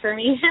engine for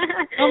me.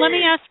 Well, let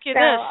me ask you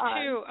this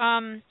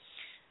too.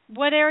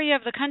 What area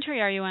of the country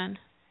are you in?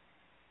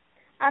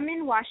 I'm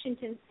in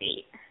Washington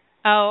State.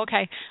 Oh,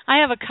 okay. I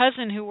have a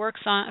cousin who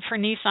works for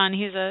Nissan.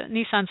 He's a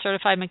Nissan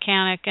certified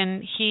mechanic,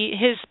 and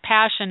his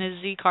passion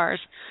is Z cars.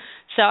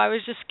 So I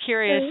was just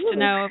curious to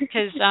know,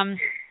 because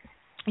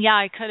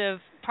I could have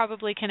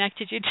probably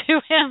connected you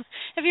to him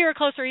if you were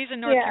closer. He's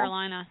in North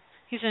Carolina.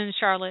 He's in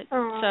Charlotte.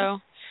 So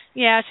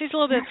yeah, so he's a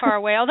little bit far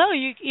away. Although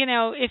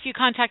if you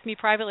contact me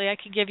privately, I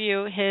could give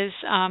you his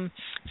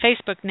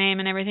Facebook name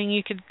and everything.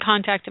 You could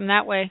contact him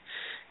that way,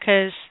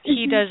 because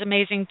he does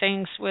amazing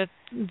things with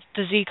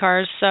the Z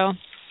cars. So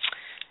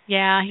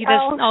yeah, he does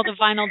all the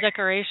vinyl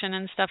decoration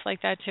and stuff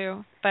like that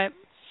too. But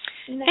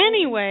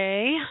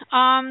anyway,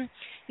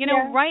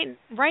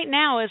 right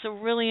now is a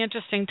really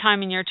interesting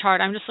time in your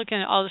chart. I'm just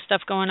looking at all the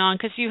stuff going on,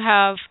 because you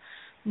have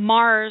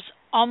Mars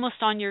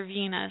almost on your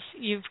Venus.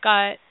 You've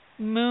got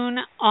Moon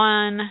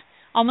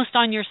almost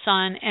on your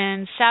Sun,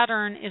 and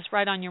Saturn is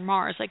right on your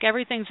Mars.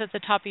 Everything's at the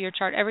top of your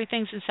chart.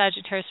 Everything's in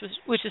Sagittarius,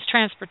 which is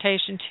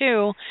transportation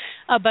too,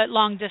 but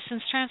long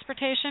distance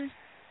transportation.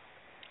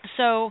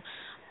 So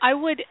I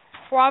would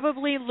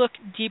probably look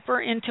deeper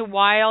into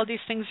why all these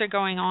things are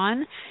going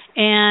on.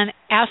 And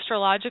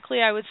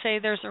astrologically, I would say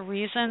there's a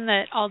reason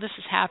that all this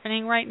is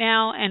happening right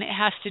now, and it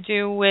has to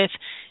do with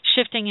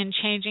shifting and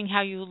changing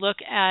how you look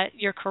at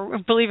your career,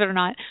 believe it or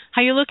not,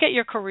 how you look at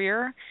your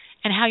career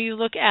and how you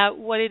look at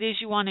what it is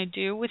you want to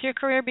do with your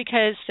career,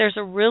 because there's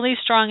a really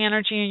strong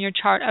energy in your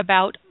chart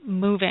about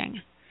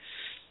moving.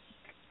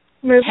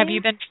 Moving? Have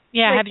you been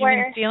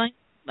feeling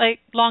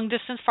long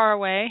distance, far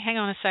away? Hang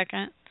on a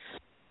second.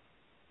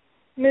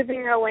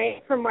 Moving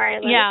away from where I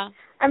live. Yeah.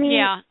 I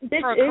mean, this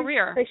for a is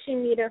career.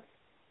 pushing me to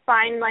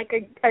find like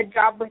a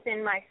job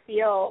within my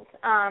field.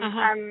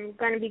 I'm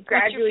going to be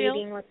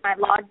graduating with my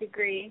law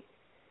degree.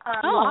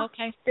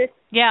 Okay. This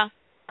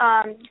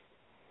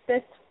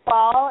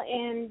fall,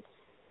 and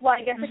well,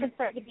 I guess I can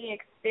start getting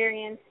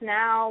experience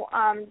now.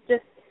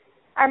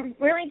 I'm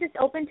really just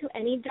open to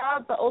any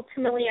job, but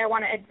ultimately I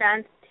want to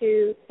advance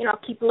to,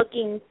 keep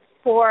looking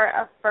for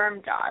a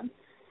firm job,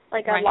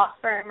 like a law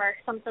firm or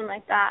something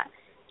like that.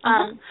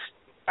 I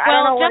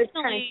don't know what it's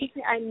trying to teach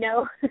me. I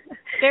know. This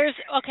is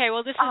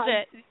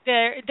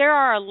it. There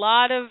are a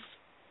lot of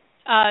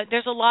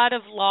there's a lot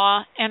of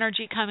law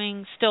energy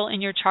coming still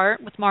in your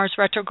chart with Mars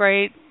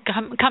retrograde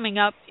coming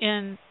up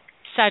in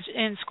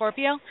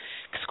Scorpio.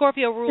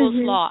 Scorpio rules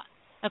law,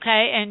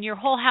 okay? And your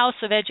whole house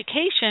of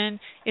education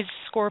is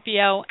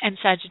Scorpio and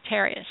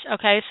Sagittarius,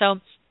 okay? So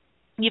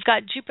you've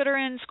got Jupiter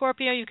in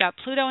Scorpio, you've got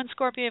Pluto in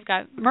Scorpio, you've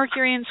got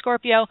Mercury in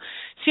Scorpio.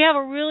 So you have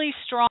a really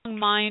strong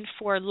mind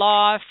for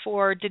law,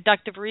 for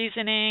deductive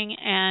reasoning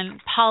and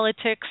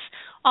politics,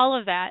 all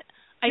of that.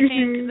 I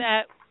think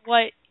that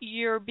what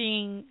you're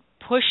being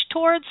pushed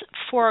towards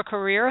for a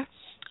career,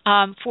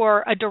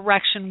 for a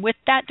direction with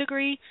that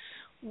degree,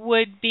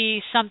 would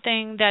be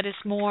something that is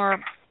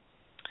more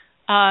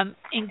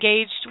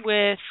engaged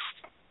with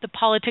the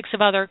politics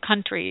of other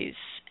countries.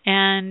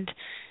 And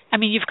I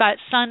mean, you've got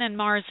Sun and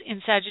Mars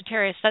in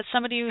Sagittarius. That's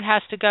somebody who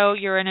has to go.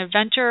 You're an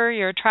adventurer.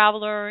 You're a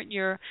traveler.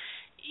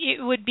 It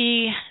would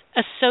be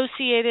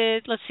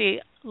associated. Let's see,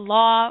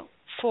 law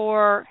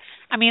for.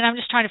 I mean, I'm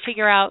just trying to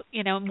figure out,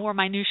 more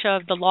minutia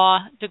of the law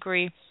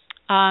degree.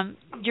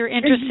 You're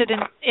interested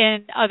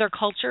in other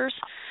cultures,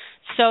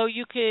 so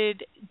you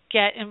could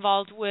get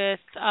involved with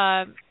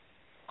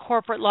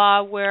corporate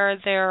law where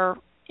they're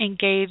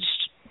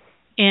engaged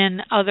in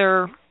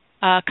other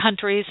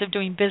countries of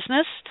doing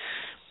business.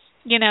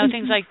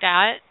 Things like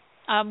that.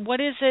 What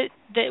is it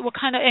what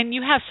kind of, and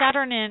you have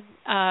Saturn in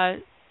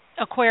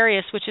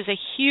Aquarius, which is a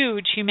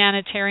huge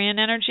humanitarian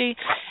energy,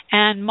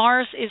 and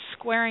Mars is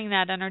squaring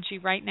that energy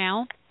right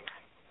now.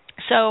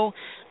 So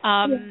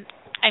I'm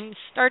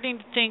starting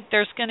to think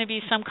there's going to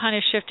be some kind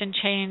of shift and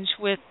change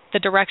with the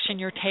direction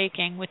you're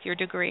taking with your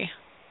degree.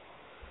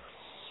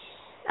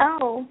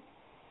 Oh.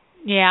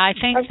 Yeah, I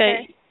think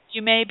that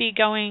you may be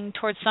going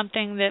towards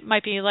something that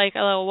might be like,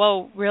 oh,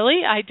 whoa,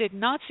 really? I did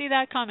not see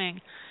that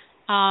coming.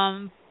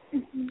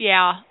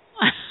 Yeah.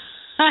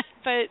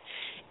 But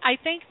I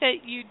think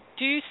that you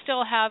do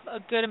still have a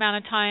good amount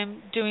of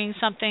time doing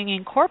something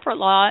in corporate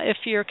law if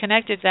you're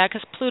connected to that,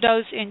 because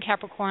Pluto's in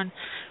Capricorn,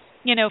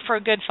 for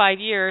a good 5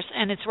 years,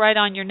 and it's right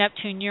on your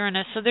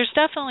Neptune-Uranus. So there's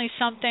definitely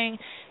something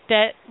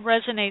that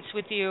resonates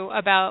with you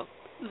about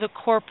the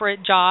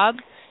corporate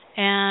job,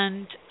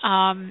 and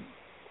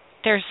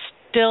there's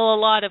still a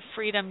lot of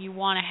freedom you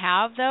want to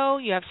have, though.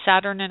 You have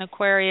Saturn and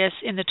Aquarius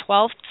in the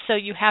 12th, so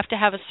you have to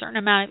have a certain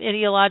amount of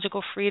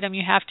ideological freedom.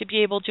 You have to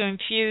be able to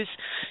infuse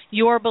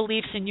your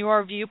beliefs and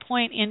your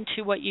viewpoint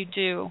into what you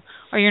do,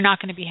 or you're not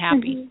going to be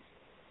happy.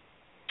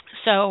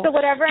 So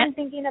whatever I'm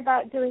thinking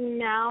about doing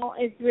now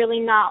is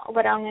really not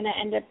what I'm going to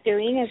end up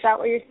doing. Is that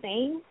what you're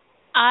saying?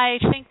 I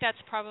think that's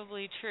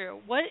probably true.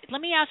 Let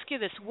me ask you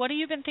this. What have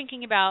you been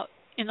thinking about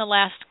in the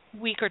last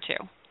week or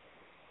two?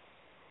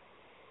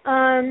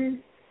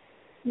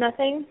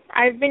 Nothing.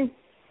 I've been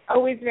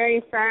always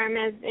very firm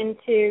as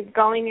into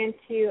going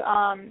into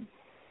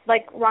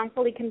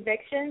wrongfully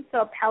conviction,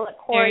 so appellate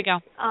court. There you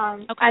go.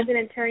 As an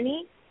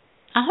attorney.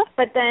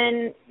 But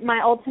then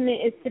my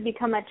ultimate is to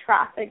become a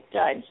traffic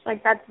judge.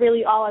 Like, that's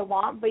really all I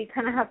want, but you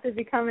kind of have to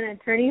become an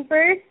attorney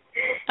first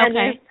and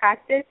then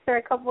practice for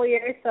a couple of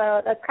years,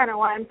 so that's kind of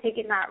why I'm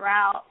taking that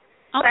route.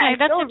 Okay, but I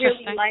that's still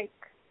interesting. really like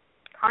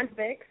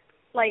convicts,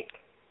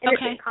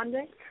 innocent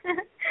convicts.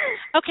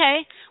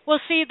 Okay. Well,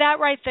 see, that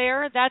right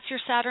there, that's your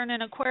Saturn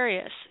in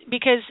Aquarius,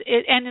 because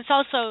it's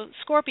also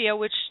Scorpio,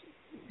 which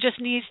just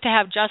needs to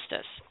have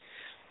justice.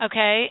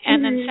 Okay,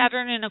 and then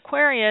Saturn in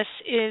Aquarius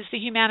is the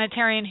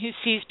humanitarian who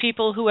sees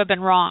people who have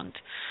been wronged.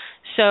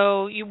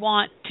 So you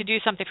want to do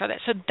something for that.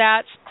 So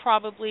that's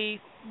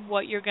probably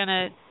what you're going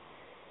to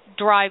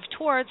drive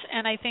towards,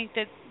 and I think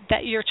that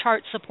your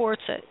chart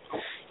supports it.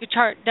 Your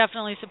chart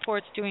definitely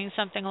supports doing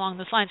something along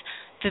those lines.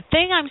 The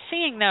thing I'm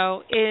seeing,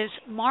 though, is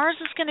Mars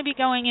is going to be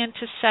going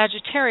into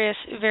Sagittarius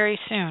very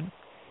soon,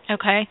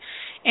 okay?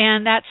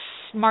 And that's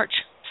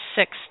March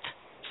 6th.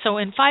 So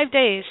in 5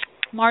 days,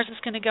 Mars is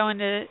going to go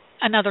into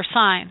another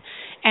sign.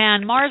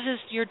 And Mars is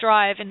your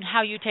drive and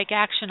how you take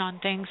action on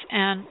things.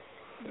 And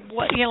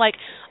what you're like,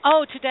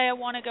 oh, today I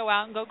want to go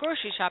out and go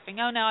grocery shopping.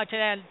 Oh, no,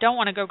 today I don't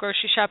want to go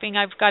grocery shopping.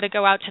 I've got to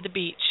go out to the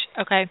beach,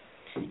 okay?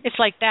 It's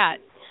like that.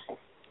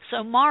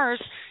 So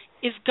Mars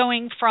is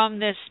going from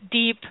this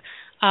deep,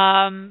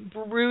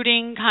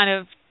 brooding kind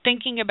of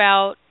thinking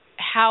about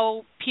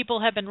how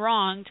people have been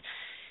wronged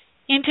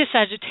into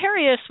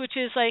Sagittarius, which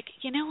is like,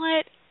 you know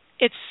what?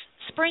 It's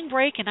spring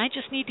break and I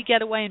just need to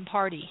get away and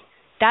party.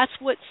 That's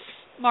what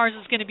Mars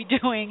is going to be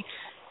doing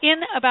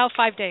in about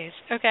 5 days,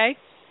 okay?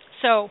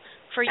 So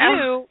for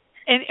you,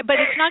 but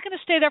it's not going to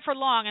stay there for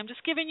long. I'm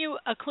just giving you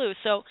a clue.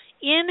 So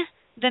in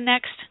the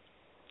next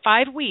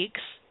 5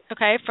 weeks,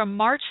 okay, from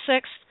March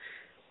 6th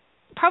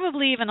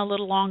probably even a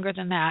little longer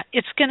than that.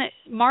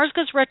 Mars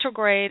goes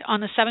retrograde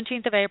on the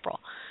 17th of April.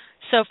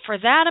 So for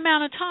that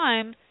amount of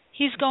time,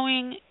 he's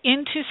going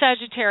into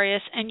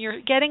Sagittarius, and you're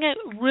getting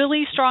a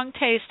really strong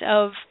taste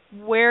of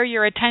where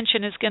your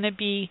attention is going to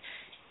be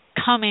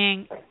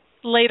coming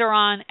later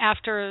on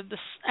after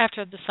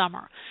the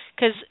summer,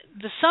 because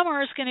the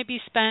summer is going to be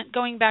spent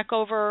going back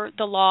over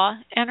the law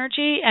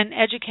energy and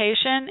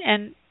education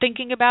and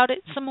thinking about it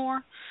some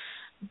more.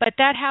 But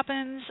that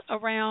happens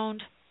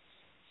around,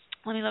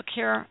 let me look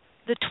here,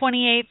 the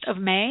 28th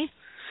of May.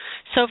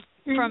 So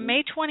from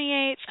May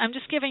 28th, I'm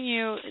just giving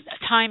you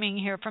timing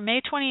here, from May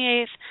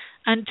 28th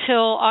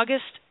until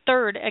August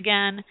 3rd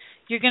again,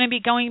 you're going to be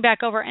going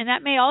back over, and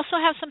that may also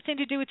have something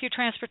to do with your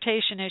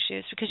transportation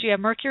issues, because you have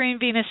Mercury and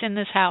Venus in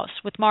this house.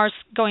 With Mars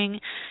going,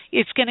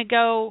 it's going to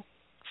go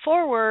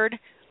forward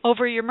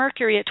over your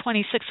Mercury at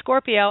 26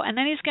 Scorpio, and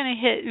then he's going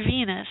to hit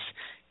Venus.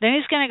 Then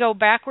he's going to go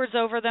backwards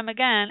over them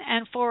again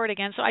and forward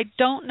again. So I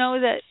don't know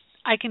that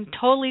I can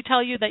totally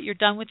tell you that you're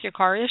done with your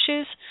car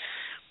issues.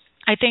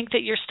 I think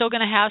that you're still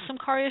going to have some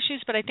car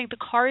issues, but I think the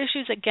car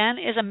issues, again,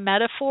 is a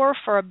metaphor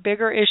for a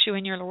bigger issue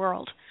in your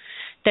world,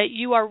 that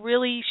you are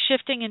really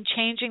shifting and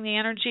changing the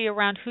energy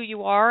around who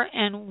you are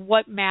and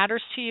what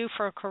matters to you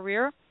for a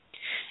career.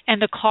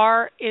 And the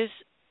car is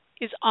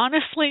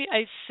honestly,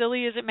 as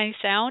silly as it may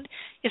sound,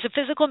 is a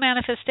physical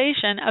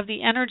manifestation of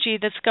the energy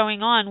that's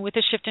going on with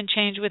the shift and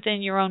change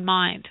within your own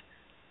mind.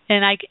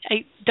 And I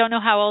don't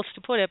know how else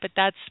to put it, but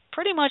that's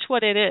pretty much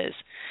what it is.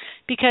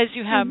 Because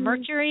you have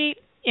Mercury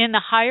in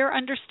the higher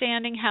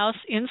understanding house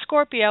in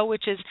Scorpio,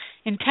 which is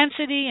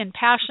intensity and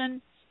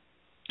passion.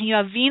 You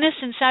have Venus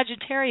in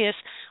Sagittarius,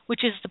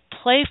 which is the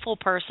playful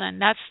person.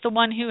 That's the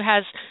one who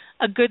has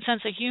a good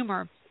sense of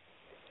humor.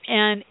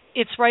 And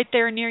it's right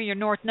there near your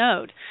North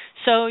Node.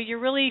 So you're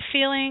really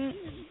feeling,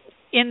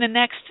 in the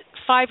next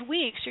 5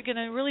 weeks, you're going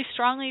to really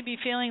strongly be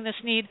feeling this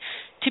need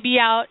to be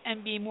out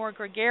and be more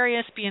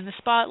gregarious, be in the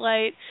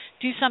spotlight,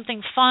 do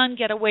something fun,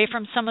 get away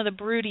from some of the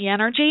broody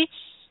energy.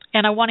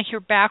 And I want to hear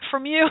back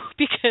from you,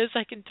 because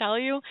I can tell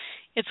you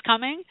it's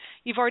coming.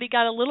 You've already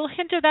got a little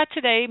hint of that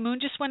today. Moon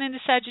just went into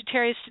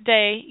Sagittarius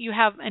today. You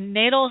have a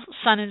natal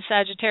sun in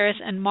Sagittarius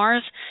and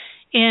Mars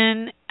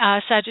in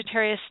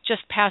Sagittarius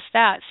just past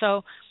that.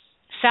 So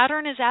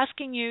Saturn is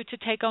asking you to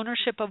take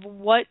ownership of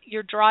what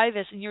your drive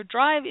is. And your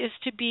drive is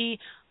to be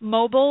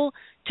mobile,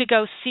 to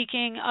go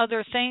seeking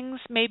other things,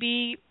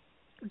 maybe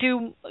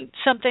do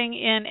something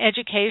in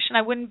education.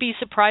 I wouldn't be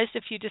surprised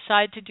if you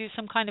decide to do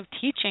some kind of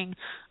teaching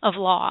of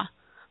law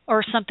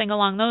or something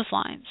along those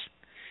lines.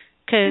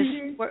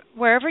 Because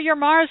wherever your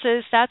Mars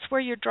is, that's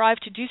where your drive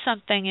to do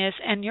something is.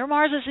 And your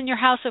Mars is in your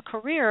house of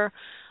career,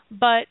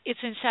 but it's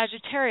in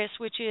Sagittarius,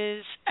 which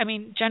is, I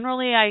mean,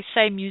 generally I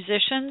say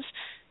musicians,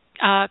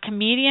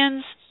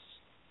 comedians,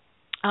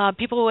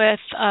 people with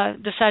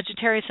the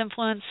Sagittarius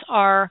influence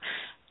are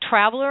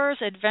travelers,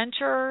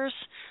 adventurers,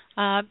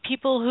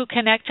 people who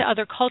connect to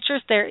other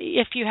cultures. There,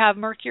 if you have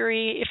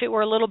Mercury, if it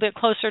were a little bit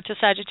closer to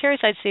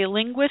Sagittarius, I'd say a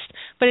linguist,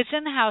 but it's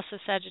in the house of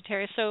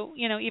Sagittarius, so,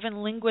 you know,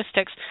 even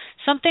linguistics,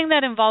 something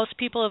that involves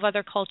people of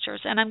other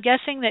cultures. And I'm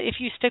guessing that if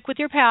you stick with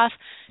your path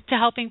to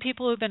helping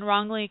people who've been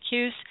wrongly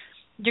accused,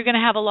 you're going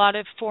to have a lot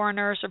of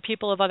foreigners or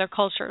people of other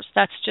cultures.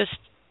 That's just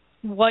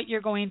what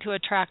you're going to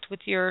attract with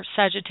your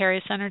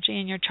Sagittarius energy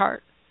in your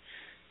chart.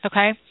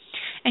 Okay?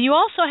 And you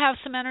also have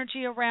some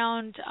energy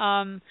around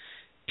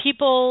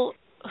people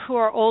who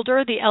are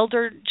older, the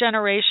elder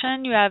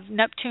generation. You have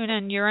Neptune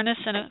and Uranus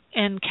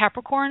in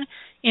Capricorn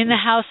in the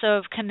house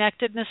of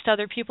connectedness to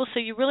other people. So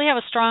you really have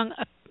a strong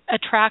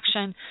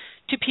attraction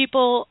to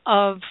people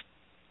of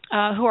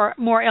who are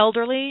more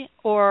elderly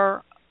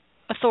or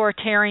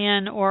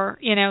authoritarian, or,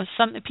 you know,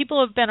 some people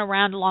who have been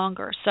around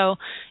longer, so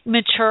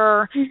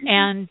mature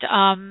and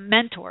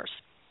mentors.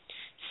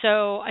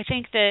 So I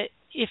think that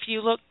if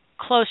you look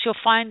close, you'll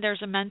find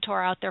there's a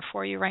mentor out there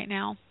for you right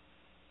now.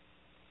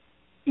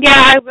 Yeah,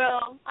 I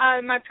will.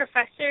 My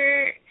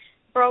professor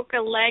broke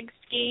a leg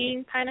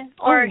skiing, kind of,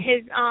 or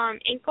his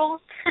ankle,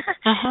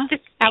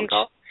 just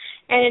ankle.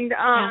 And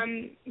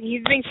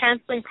he's been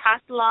canceling class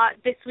a lot.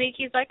 This week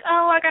he's like,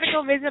 oh, I got to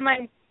go visit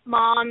my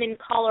mom in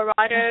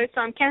Colorado, so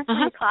I'm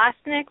canceling class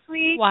next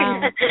week.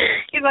 Wow.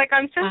 He's like,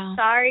 I'm so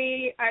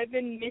sorry. I've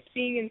been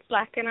missing and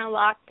slacking a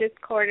lot this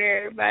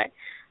quarter. But,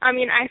 I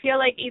mean, I feel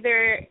like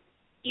either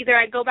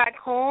I go back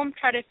home,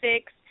 try to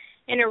fix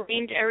and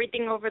arrange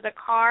everything over the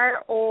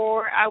car,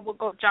 or I will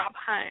go job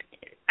hunt.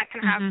 I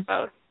can have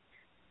both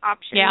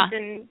options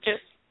and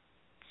just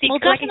seek,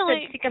 like you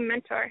said, seek a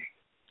mentor.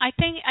 I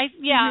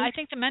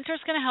think the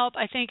mentor's going to help.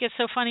 I think it's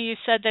so funny you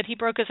said that he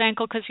broke his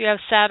ankle because you have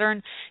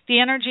Saturn, the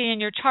energy in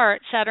your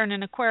chart, Saturn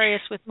in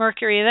Aquarius with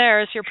Mercury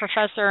there as your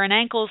professor, and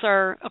ankles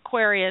are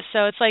Aquarius.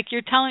 So it's like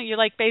you're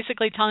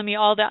basically telling me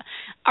all the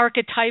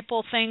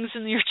archetypal things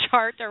in your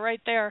chart. They're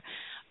right there.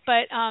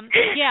 But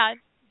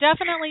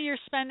definitely you're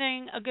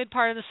spending a good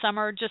part of the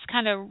summer just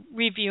kind of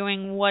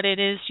reviewing what it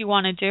is you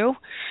want to do.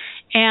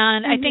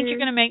 And I think you're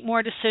going to make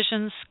more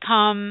decisions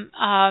come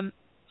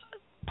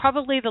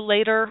probably the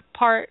later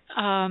part,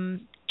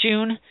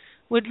 June,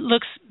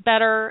 looks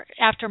better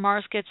after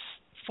Mars gets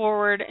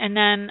forward, and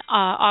then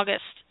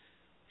August.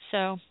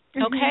 So,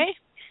 okay.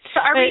 So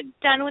are we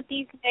done with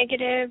these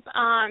negative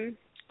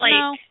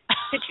no.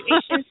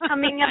 situations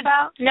coming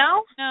about?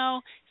 No?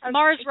 No. Okay.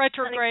 Mars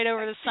retrograde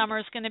over the summer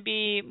is going to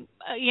be,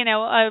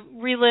 a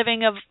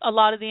reliving of a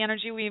lot of the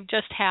energy we've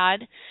just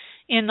had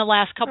in the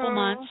last couple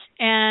months.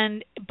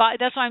 And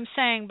that's why I'm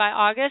saying by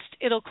August,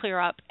 it'll clear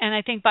up. And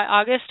I think by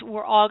August,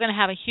 we're all going to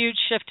have a huge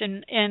shift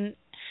in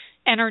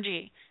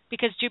energy,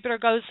 because Jupiter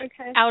goes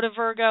out of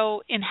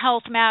Virgo in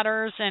health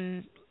matters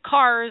and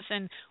cars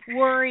and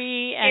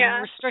worry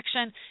and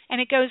restriction,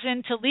 and it goes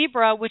into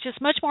Libra, which is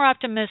much more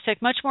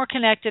optimistic, much more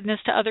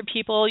connectedness to other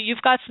people.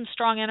 You've got some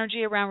strong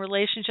energy around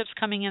relationships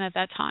coming in at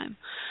that time.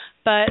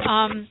 But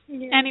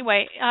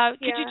anyway,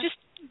 could you just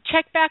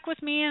check back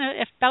with me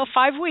in about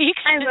 5 weeks?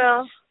 I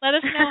will. Let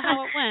us know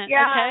how it went,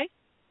 okay?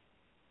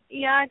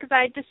 Yeah, because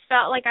I just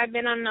felt like I've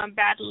been on a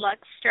bad luck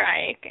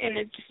strike, and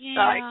it just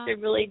felt like it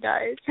really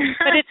does.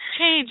 But it's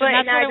changed,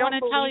 and that's what I want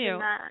to tell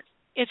you.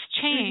 It's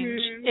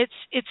change.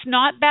 It's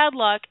not bad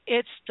luck.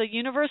 It's the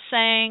universe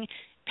saying,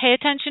 pay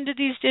attention to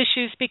these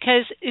issues,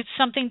 because it's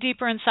something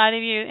deeper inside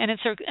of you, and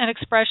it's an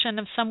expression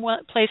of some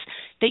place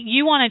that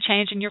you want to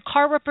change, and your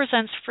car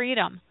represents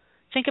freedom.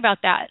 Think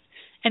about that.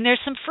 And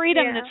there's some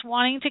freedom that's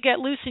wanting to get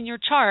loose in your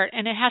chart,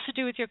 and it has to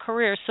do with your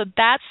career. So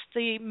that's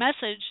the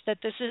message that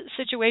this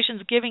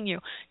situation's giving you.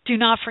 Do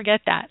not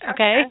forget that,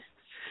 okay?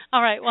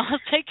 All right, well,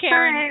 take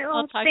care. All right, well,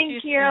 I'll talk to you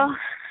soon.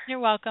 You're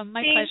welcome.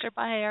 My pleasure.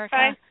 Bye, Erica.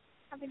 Bye.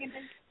 Have a good day.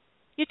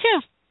 You too.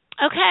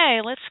 Okay,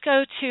 let's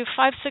go to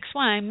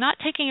 561. I'm not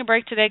taking a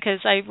break today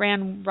because I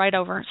ran right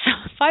over. So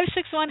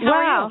 561, how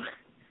are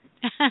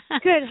you?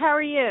 Good, how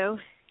are you?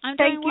 I'm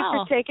doing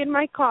well. Thank you for taking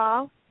my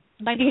call.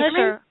 My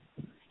pleasure.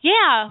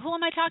 Yeah, who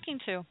am I talking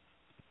to?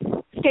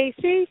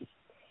 Stacy.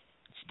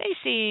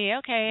 Stacy,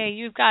 okay.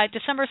 You've got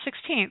December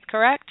 16th,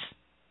 correct?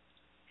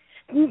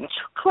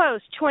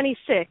 Close,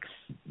 26.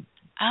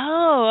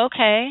 Oh,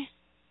 okay.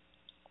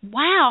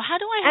 Wow, how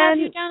do I have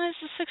you down as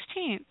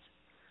the 16th?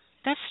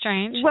 That's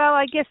strange. Well,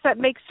 I guess that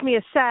makes me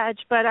a Sag,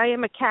 but I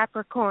am a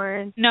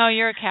Capricorn. No,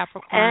 you're a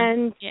Capricorn.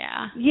 And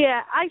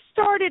yeah, I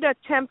started a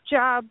temp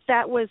job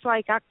that was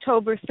like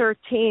October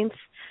 13th.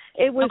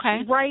 It was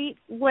right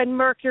when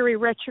Mercury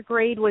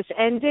retrograde was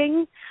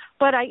ending,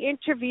 but I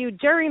interviewed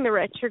during the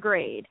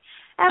retrograde.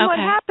 And what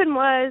happened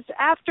was,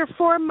 after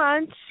 4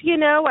 months,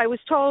 I was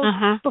told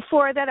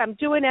before that I'm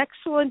doing an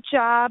excellent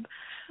job.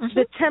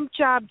 The temp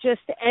job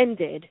just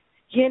ended,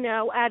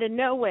 out of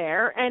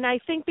nowhere. And I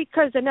think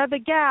because another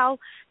gal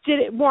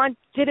didn't want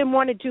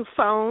to do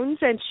phones,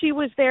 and she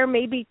was there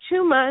maybe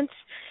 2 months.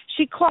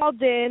 She called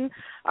in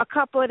a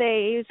couple of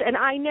days, and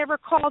I never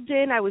called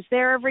in. I was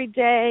there every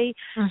day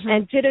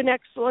and did an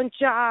excellent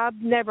job,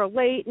 never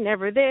late,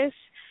 never this,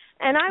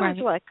 and I was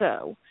let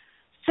go.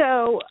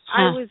 So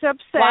I was upset.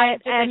 Why?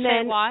 Did they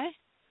say why?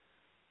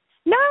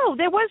 No,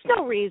 there was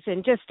no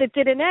reason. Just it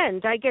didn't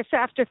end. I guess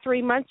after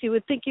 3 months you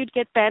would think you'd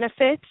get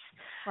benefits,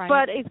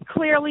 but it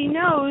clearly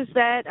knows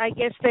that I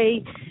guess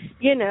they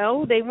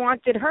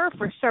wanted her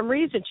for some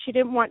reason. She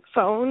didn't want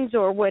phones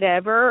or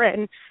whatever,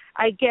 and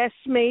I guess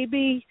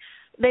maybe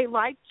they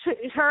liked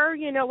her.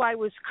 I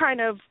was kind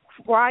of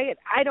quiet.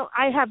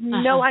 I have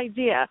no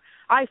idea.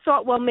 I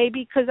thought, well,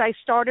 maybe because I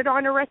started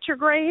on a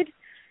retrograde.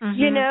 I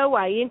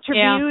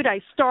interviewed. I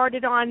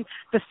started on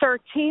the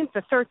 13th.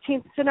 The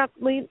 13th is an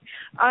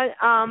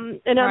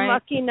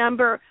unlucky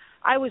number.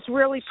 I was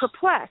really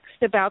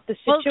perplexed about the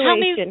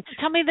situation. Well,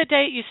 tell me the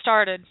date you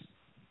started.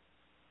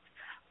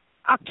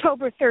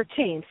 October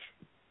 13th.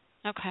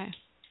 Okay.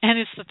 And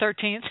it's the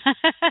 13th.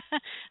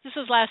 This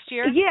was last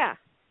year? Yeah.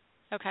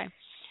 Okay.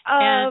 8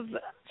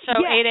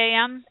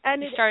 a.m.?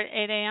 And you started at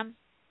 8 a.m.?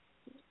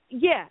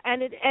 Yeah,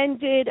 and it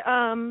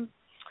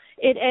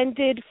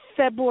ended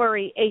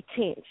February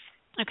 18th.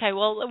 Okay,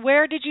 well,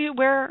 where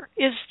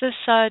is this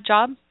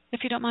job,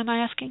 if you don't mind my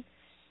asking?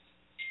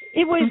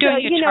 It was,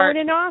 in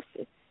an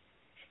office.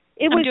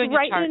 It was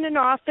right in an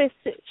office.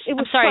 It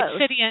was close.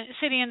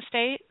 City and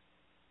state?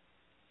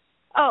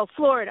 Oh,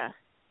 Florida.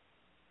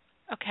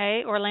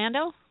 Okay,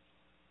 Orlando?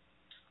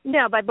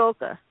 No, by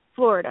Boca,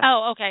 Florida.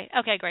 Oh, okay.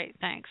 Okay, great.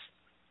 Thanks.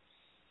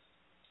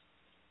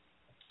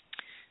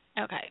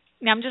 Okay.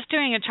 Now, I'm just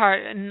doing a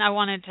chart, and I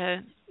wanted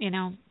to,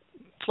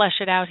 flesh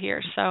it out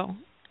here. So,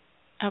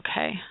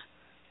 okay.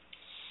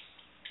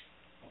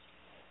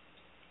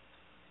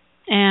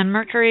 And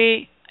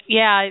Mercury,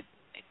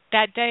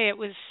 that day it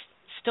was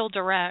still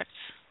direct,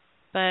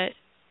 but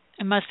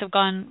it must have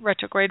gone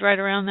retrograde right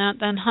around that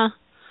then, huh?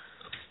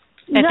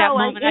 At that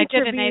moment, I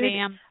did an 8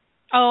 a.m.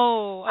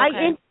 Oh,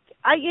 okay.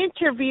 I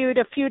interviewed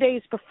a few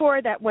days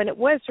before that when it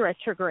was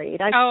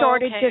retrograde. I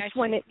started just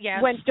when it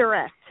went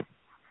direct.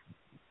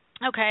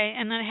 Okay,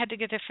 and then I had to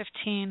get to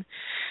 15.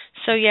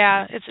 So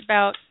it's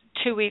about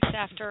 2 weeks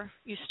after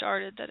you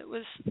started that it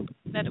was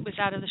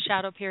out of the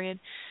shadow period.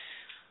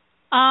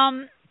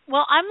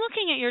 Well, I'm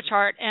looking at your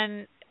chart,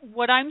 and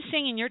what I'm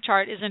seeing in your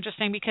chart is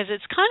interesting because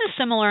it's kind of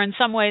similar in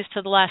some ways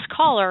to the last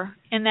caller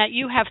in that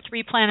you have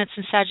 3 planets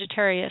in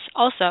Sagittarius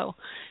also.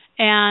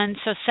 And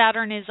so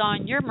Saturn is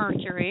on your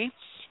Mercury,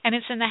 and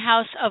it's in the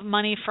house of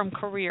money from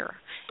career.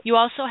 You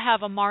also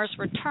have a Mars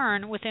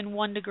return within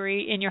 1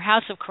 degree in your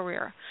house of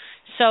career.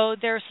 So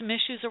there are some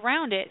issues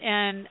around it.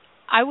 And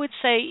I would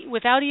say,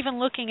 without even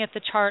looking at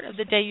the chart of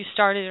the day you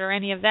started or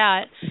any of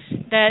that,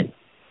 that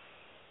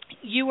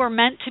you were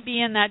meant to be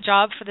in that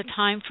job for the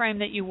time frame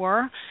that you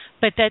were,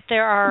 but that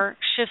there are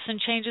shifts and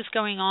changes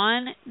going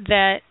on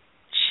that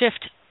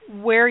shift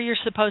where you're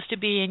supposed to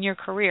be in your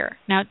career.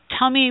 Now,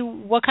 tell me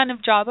what kind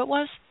of job it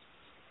was?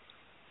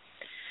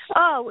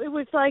 Oh, it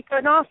was like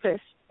an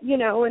office,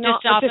 an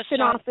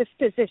office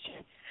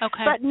position.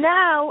 Okay. But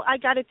now I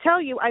got to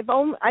tell you, I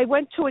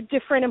went to a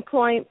different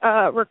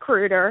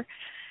recruiter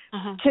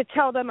to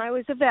tell them I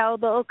was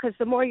available, because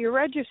the more you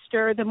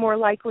register, the more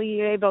likely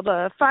you're able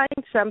to find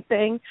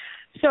something.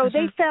 So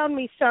they found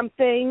me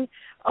something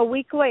a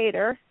week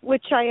later,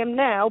 which I am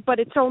now, but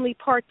it's only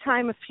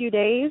part-time, a few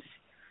days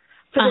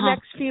for the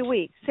next few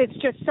weeks. It's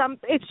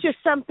just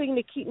something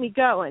to keep me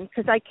going,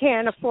 because I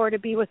can't afford to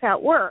be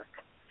without work.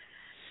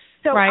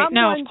 So right. I'm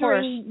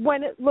wondering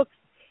when it looks.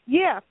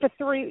 Yeah,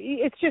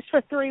 it's just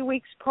for 3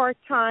 weeks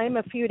part-time,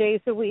 a few days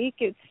a week.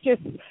 It's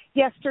just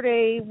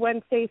yesterday,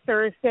 Wednesday,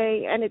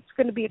 Thursday, and it's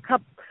going to be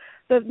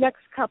the next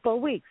couple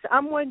of weeks.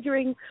 I'm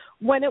wondering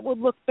when it would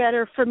look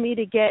better for me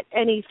to get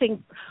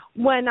anything,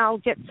 when I'll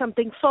get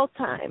something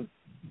full-time,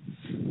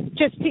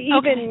 just to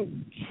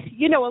even,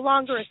 a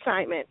longer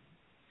assignment.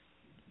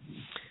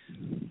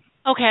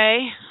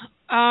 Okay.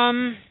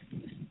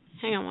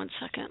 Hang on one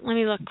second. Let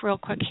me look real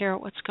quick here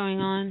at what's going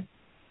on.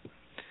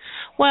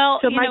 Well,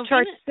 so my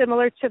chart's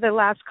similar to the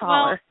last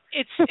caller.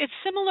 Well, it's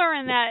similar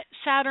in that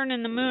Saturn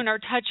and the Moon are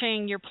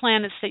touching your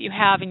planets that you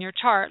have in your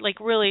chart, like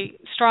really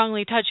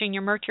strongly touching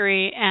your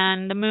Mercury,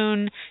 and the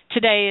Moon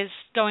today is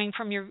going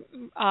from your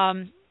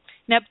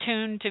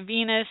Neptune to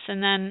Venus,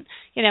 and then,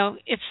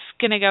 it's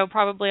going to go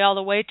probably all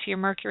the way to your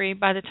Mercury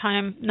by the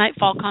time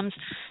nightfall comes.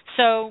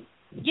 So,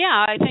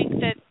 yeah, I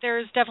think that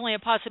there's definitely a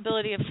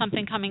possibility of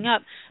something coming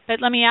up. But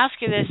let me ask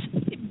you this,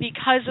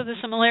 because of the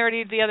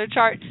similarity to the other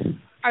chart,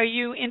 are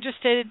you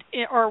interested,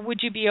 or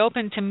would you be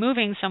open to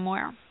moving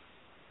somewhere?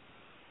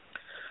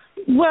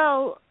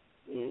 Well,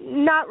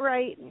 not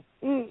right.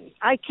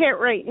 I can't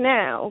right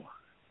now.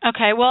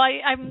 Okay, well,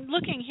 I'm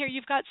looking here.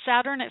 You've got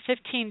Saturn at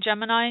 15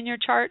 Gemini in your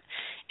chart,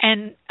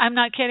 and I'm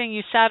not kidding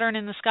you, Saturn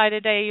in the sky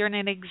today, you're in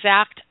an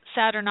exact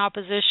Saturn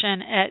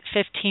opposition at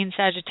 15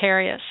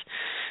 Sagittarius.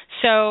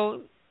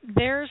 So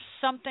there's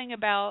something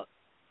about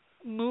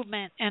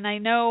movement, and I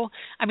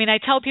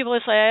tell people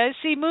this, like, I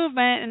see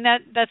movement, and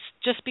that's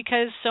just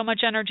because so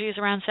much energy is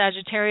around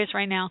Sagittarius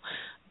right now.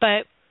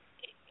 But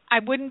I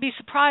wouldn't be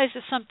surprised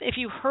if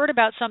you heard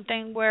about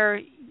something where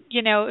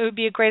it would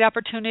be a great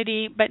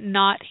opportunity, but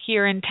not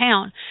here in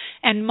town.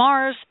 And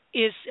Mars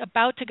is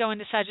about to go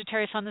into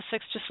Sagittarius on the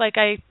 6th, just like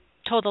I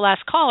told the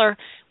last caller,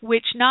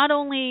 which not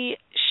only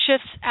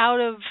shifts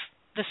out of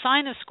the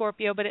sign of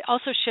Scorpio, but it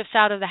also shifts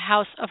out of the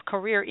house of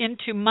career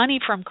into money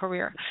from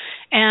career.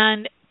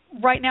 And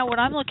right now what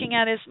I'm looking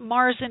at is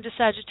Mars into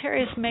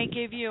Sagittarius may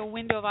give you a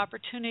window of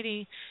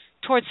opportunity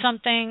towards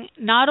something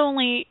not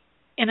only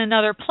in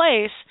another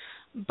place,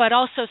 but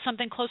also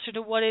something closer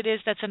to what it is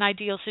that's an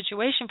ideal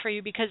situation for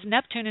you, because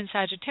Neptune in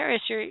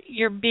Sagittarius,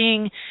 you're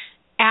being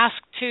asked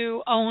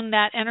to own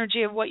that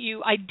energy of what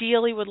you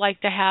ideally would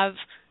like to have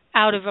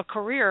out of a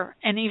career,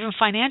 and even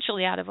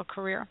financially out of a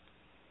career,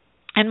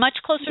 and much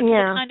closer to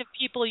the kind of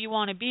people you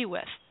want to be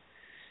with.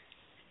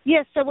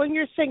 Yes, so when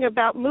you're saying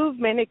about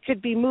movement, it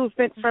could be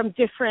movement from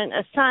different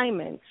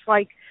assignments,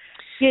 like,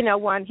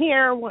 one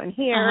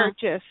here,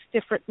 just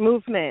different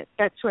movement.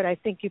 That's what I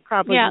think you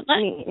probably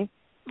mean.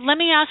 Let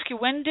me ask you,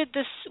 when did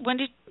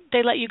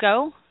they let you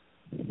go?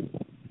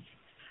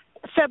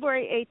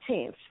 February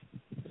 18th.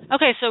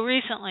 Okay, so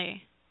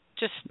recently,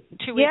 just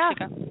 2 weeks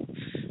ago.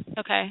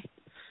 Okay,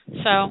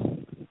 so,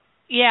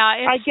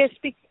 I guess.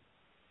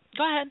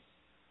 Go ahead.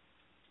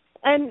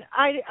 And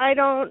I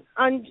don't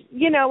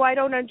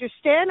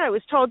understand. I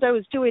was told I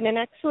was doing an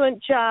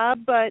excellent job,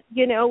 but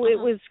it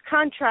was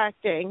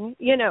contracting.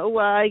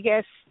 I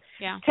guess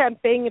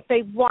temping, if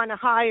they want to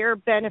hire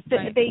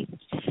benefit,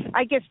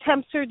 I guess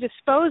temps are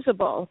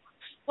disposable.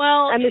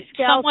 Well, and the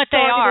scout somewhat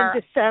started they are.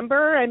 in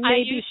December, and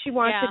maybe she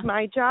wanted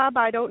my job.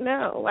 I don't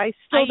know. I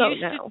still don't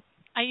know.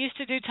 I used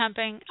to do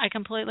temping. I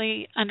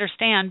completely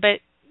understand, but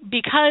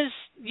because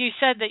you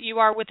said that you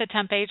are with a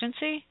temp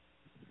agency.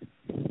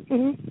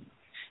 Mm-hmm.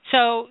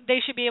 So they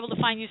should be able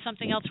to find you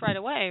something else right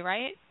away,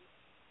 right?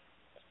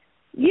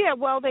 Yeah,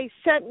 well, they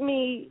sent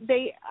me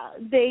they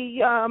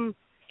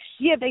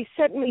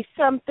sent me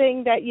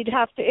something that you'd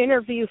have to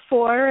interview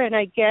for, and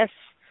I guess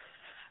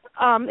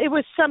it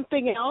was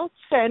something else,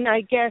 and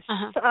I guess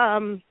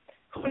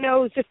who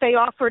knows if they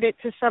offered it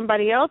to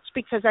somebody else,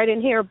 because I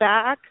didn't hear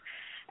back.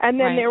 And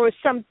then there was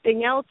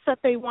something else that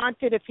they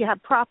wanted if you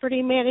have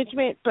property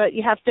management, but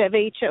you have to have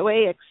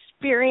HOA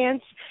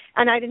experience,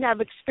 and I didn't have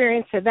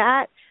experience of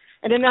that.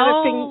 And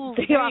another thing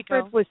they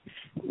offered was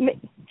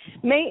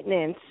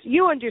maintenance.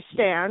 You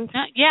understand.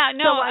 Yeah,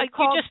 no,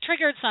 so you just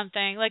triggered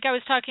something. Like I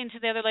was talking to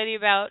the other lady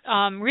about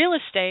real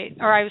estate,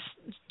 or I was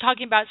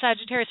talking about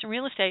Sagittarius and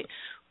real estate.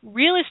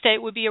 Real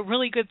estate would be a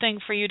really good thing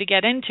for you to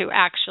get into,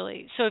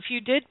 actually. So if you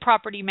did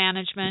property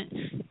management,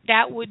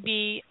 that would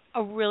be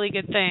a really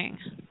good thing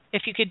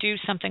if you could do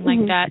something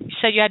like that. You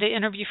said you had to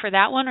interview for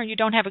that one, or you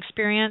don't have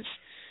experience?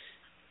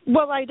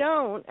 Well, I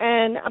don't,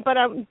 but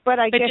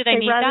I guess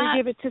I'd rather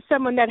give it to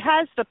someone that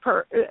has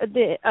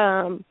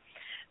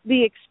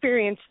the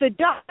experience. The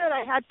job that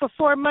I had for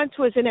 4 months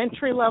was an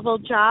entry-level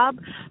job,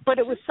 but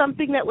it was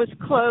something that was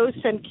close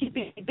and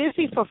keeping me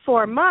busy for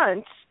 4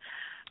 months.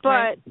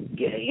 But,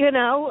 you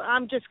know,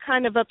 I'm just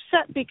kind of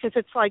upset because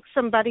it's like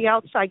somebody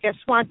else, I guess,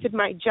 wanted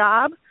my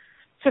job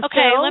to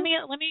fill. Let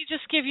me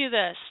just give you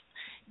this.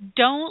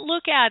 Don't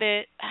look at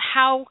it,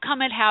 how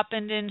come it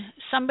happened and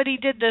somebody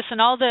did this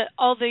and all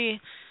the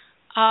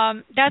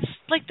that's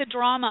like the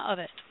drama of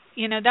it.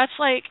 You know, that's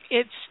like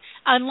it's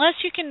unless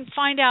you can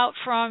find out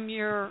from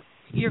your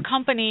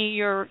company,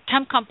 your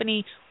temp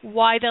company,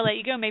 why they let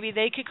you go. Maybe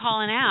they could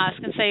call and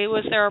ask and say,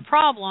 was there a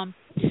problem?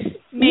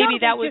 Maybe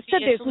that would be a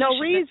there's no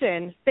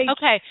reason. They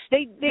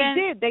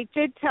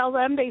did tell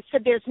them. They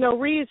said there's no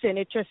reason.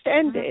 It just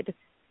ended.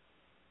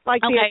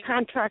 Like the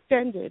contract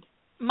ended.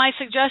 My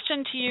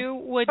suggestion to you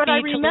would be But I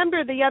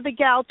remember the other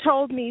gal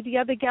told me, the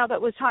other gal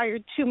that was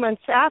hired 2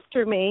 months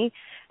after me,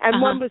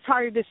 and one was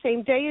hired the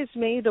same day as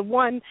me, the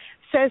one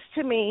says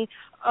to me,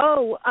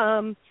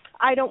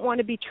 I don't want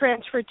to be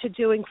transferred to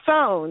doing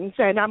phones,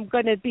 and I'm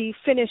going to be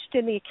finished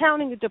in the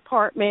accounting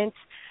department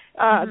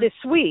this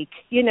week,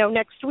 you know,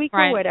 next week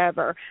or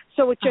whatever.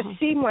 So it just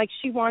seemed like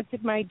she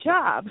wanted my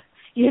job.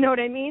 You know what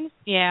I mean?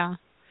 Yeah.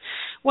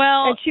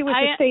 Well, and she was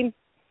the same.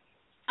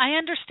 I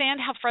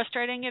understand how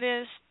frustrating it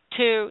is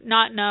to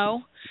not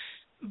know,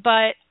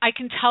 but I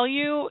can tell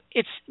you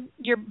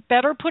you're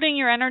better putting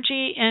your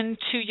energy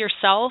into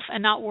yourself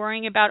and not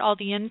worrying about all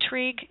the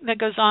intrigue that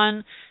goes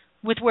on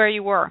with where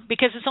you were,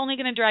 because it's only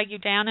going to drag you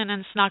down and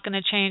it's not going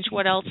to change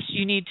what else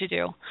you need to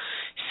do.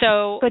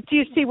 So, but do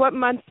you see what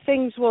month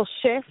things will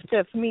shift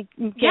of me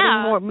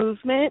getting more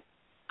movement?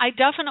 I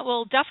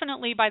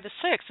definitely by the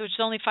 6th, which is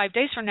only 5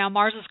 days from now,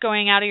 Mars is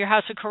going out of your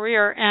house of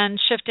career and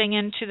shifting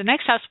into the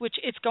next house, which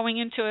it's going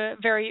into a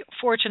very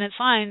fortunate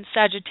sign,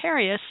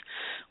 Sagittarius,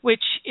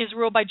 which is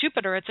ruled by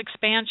Jupiter. It's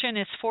expansion,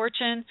 it's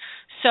fortune.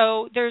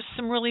 So there's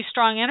some really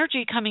strong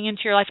energy coming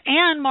into your life.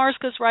 And Mars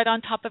goes right on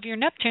top of your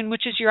Neptune,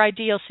 which is your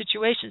ideal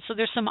situation. So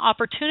there's some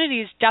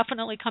opportunities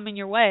definitely coming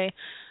your way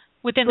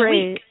within the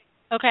week.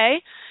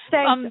 Okay?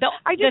 Thanks.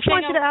 I just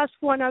wanted to ask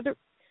one other...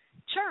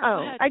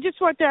 Sure. I just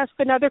want to ask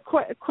another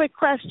quick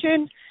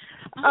question.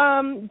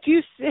 Do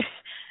you see,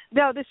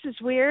 no, this is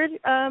weird.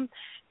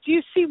 Do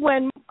you see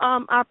when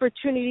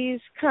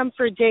opportunities come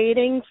for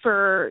dating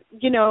for,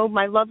 you know,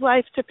 my love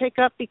life to pick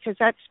up? Because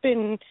that's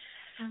been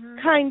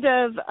kind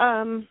of,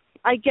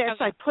 I guess,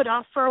 I put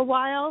off for a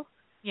while.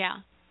 Yeah.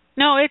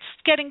 No, it's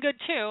getting good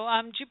too.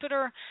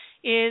 Jupiter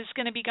is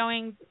going to be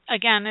going,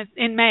 again,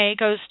 in May,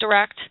 goes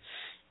direct.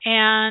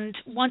 And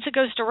once it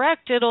goes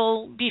direct,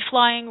 it'll be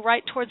flying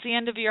right towards the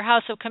end of your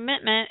house of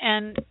commitment,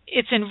 and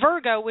it's in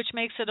Virgo, which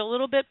makes it a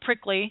little bit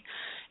prickly,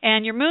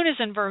 and your moon is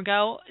in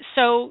Virgo,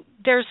 so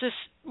there's this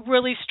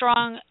really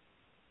strong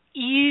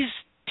ease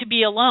to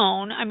be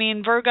alone. I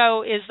mean,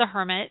 Virgo is the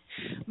hermit,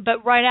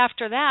 but right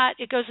after that,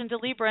 it goes into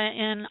Libra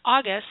in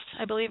August,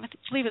 I believe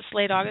it's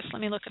late August.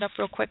 Let me look it up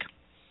real quick.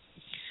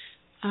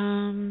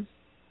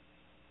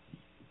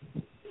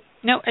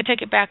 No, I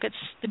take it back. It's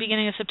the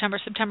beginning of September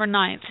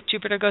 9th.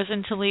 Jupiter goes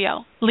into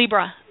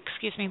Libra.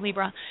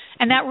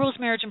 And that rules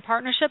marriage and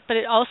partnership, but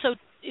it also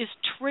is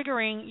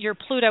triggering your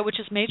Pluto, which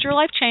is major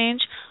life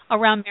change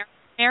around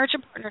marriage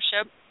and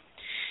partnership.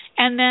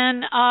 And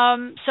then,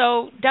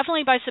 so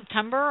definitely by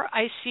September,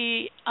 I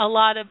see a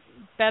lot of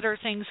better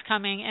things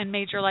coming and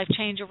major life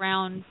change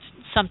around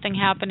something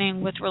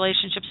happening with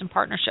relationships and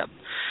partnership.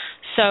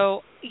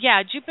 So,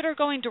 yeah, Jupiter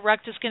going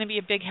direct is going to be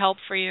a big help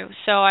for you.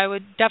 So I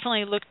would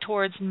definitely look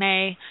towards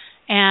May,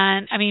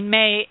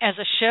 May as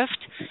a shift.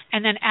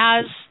 And then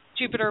as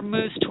Jupiter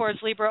moves towards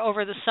Libra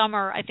over the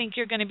summer, I think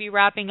you're going to be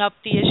wrapping up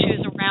the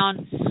issues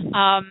around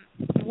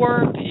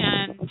work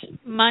and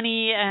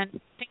money and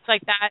things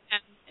like that,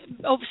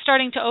 and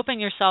starting to open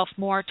yourself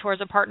more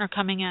towards a partner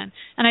coming in.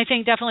 And I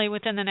think definitely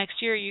within the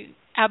next year, you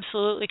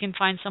absolutely can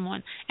find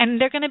someone.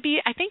 And they're going to be,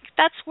 I think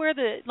that's where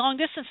the long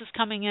distance is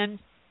coming in,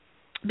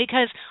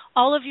 because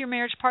all of your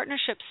marriage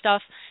partnership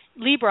stuff,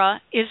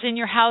 Libra, is in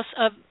your house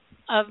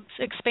of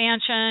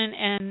expansion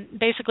and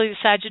basically the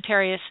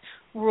Sagittarius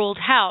ruled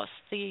house,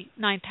 the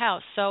 9th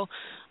house. So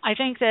I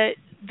think that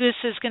this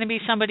is going to be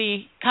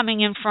somebody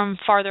coming in from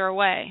farther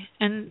away,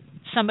 and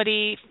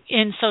somebody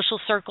in social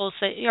circles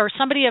or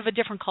somebody of a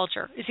different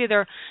culture. It's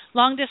either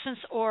long distance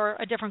or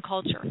a different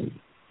culture.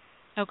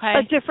 Okay.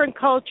 A different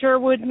culture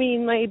would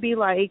mean maybe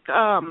like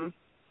Asian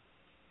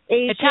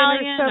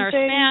Italian or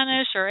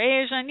Spanish or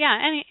Asian,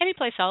 any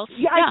place else.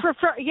 I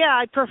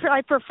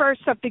prefer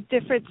something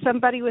different,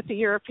 somebody with a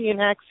European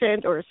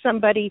accent or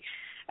somebody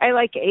I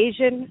like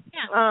Asian.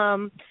 Yeah.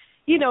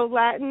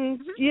 Latin.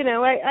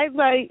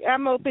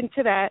 I'm open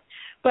to that.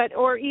 But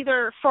or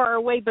either far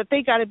away, but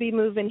they got to be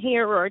moving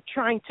here or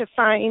trying to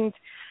find.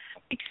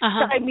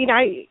 I mean,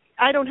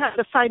 I don't have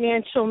the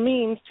financial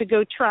means to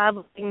go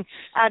traveling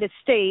out of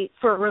state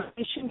for a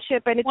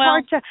relationship, and it's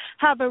hard to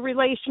have a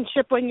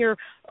relationship when you're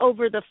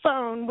over the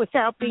phone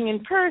without being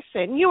in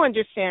person. You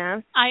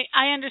understand?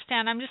 I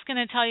understand. I'm just going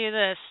to tell you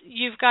this.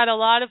 You've got a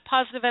lot of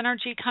positive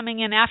energy coming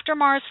in after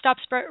Mars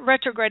stops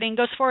retrograding and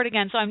goes forward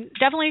again. So I'm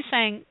definitely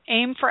saying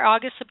aim for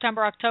August,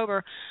 September,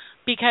 October,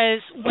 because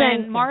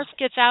when Mars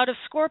gets out of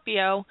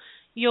Scorpio,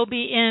 you'll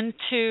be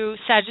into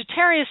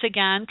Sagittarius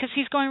again because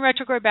he's going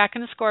retrograde back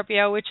into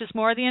Scorpio, which is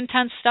more of the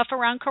intense stuff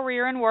around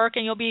career and work,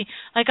 and you'll be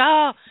like,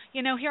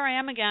 here I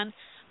am again.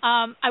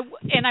 I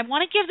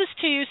want to give this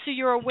to you so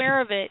you're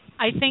aware of it.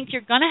 I think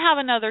you're going to have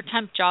another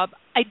temp job.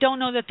 I don't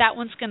know that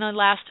one's going to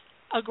last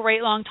a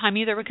great long time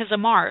either because of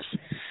Mars.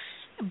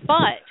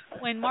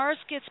 But when Mars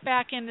gets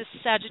back into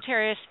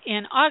Sagittarius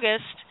in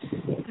August,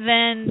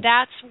 then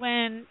that's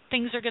when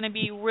things are going to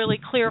be really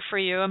clear for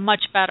you and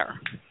much better,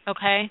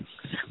 okay?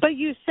 But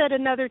you said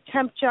another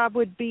temp job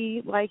would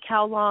be like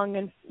how long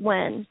and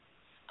when?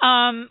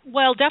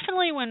 Well,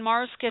 definitely when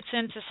Mars gets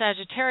into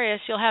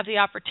Sagittarius, you'll have the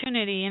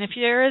opportunity. And if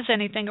there is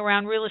anything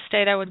around real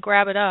estate, I would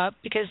grab it up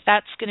because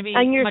that's going to be much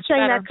better. And you're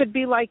saying that could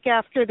be like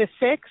after the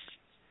 6th?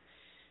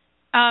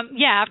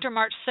 Yeah, after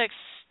March 6th.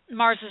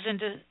 Mars is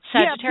into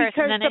Sagittarius,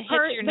 and then it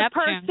hits your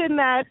Neptune. The person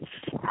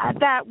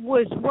that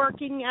was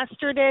working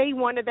yesterday,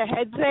 one of the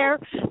heads there,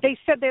 they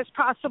said there's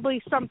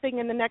possibly something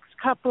in the next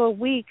couple of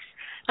weeks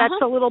that's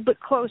a little bit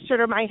closer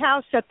to my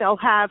house that they'll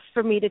have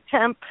for me to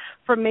temp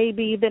for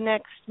maybe the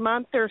next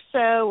month or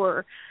so,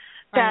 or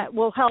that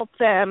will help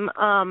them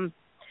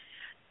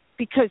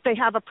because they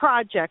have a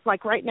project.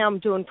 Like right now I'm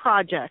doing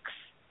projects.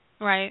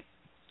 Right.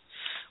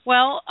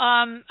 Well,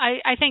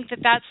 I think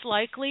that's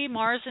likely.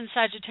 Mars in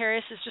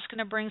Sagittarius is just going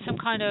to bring some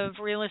kind of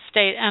real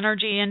estate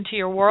energy into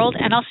your world.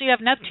 And also you have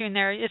Neptune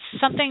there. It's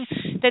something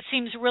that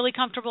seems really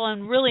comfortable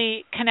and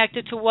really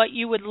connected to what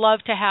you would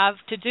love to have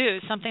to do,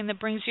 something that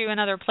brings you in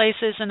other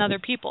places and other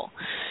people.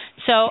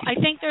 So I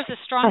think there's a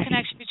strong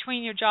connection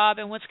between your job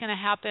and what's going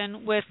to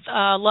happen with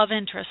love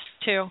interest,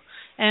 too.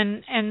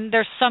 And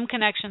there's some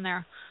connection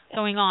there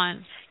going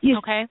on.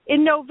 Okay.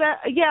 In November,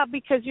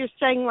 because you're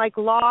saying like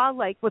law,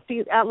 like with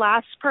the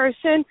last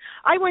person.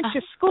 I went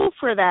to school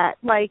for that,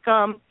 like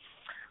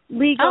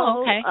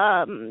legal,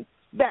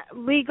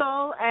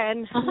 legal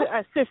and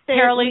assistant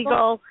paralegal.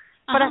 Legal.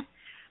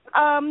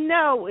 But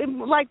no,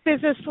 like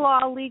business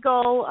law,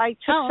 legal. I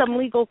took some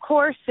legal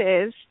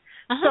courses.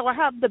 So I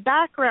have the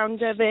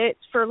background of it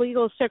for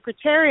legal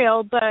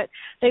secretarial, but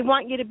they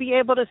want you to be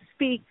able to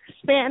speak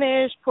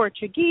Spanish,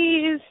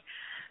 Portuguese.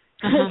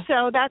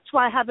 So that's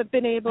why I haven't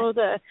been able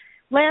to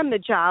land the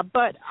job.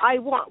 But I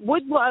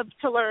would love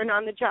to learn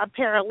on the job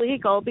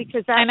paralegal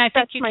because that's my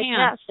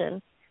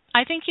passion.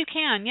 I think you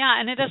can,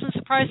 and it doesn't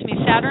surprise me.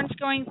 Saturn's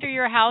going through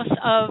your house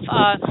of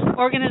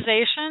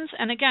organizations,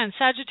 and again,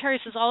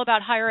 Sagittarius is all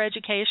about higher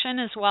education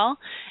as well.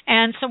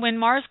 And so when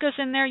Mars goes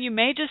in there, you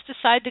may just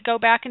decide to go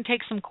back and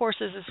take some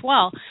courses as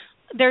well.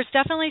 There's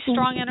definitely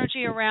strong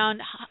energy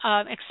around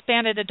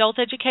expanded adult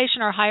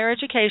education or higher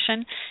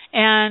education,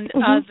 and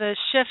the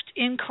shift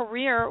in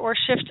career or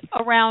shift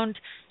around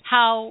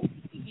how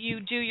you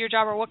do your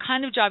job or what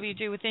kind of job you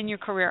do within your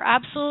career.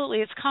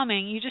 Absolutely, it's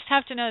coming. You just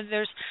have to know that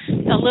there's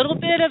a little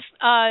bit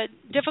of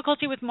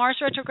difficulty with Mars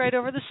retrograde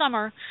over the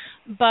summer,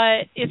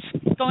 but it's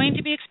going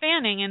to be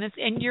expanding,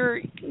 and you're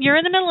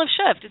in the middle of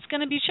shift. It's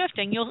going to be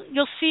shifting.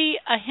 You'll see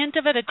a hint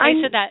of it, a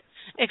taste of that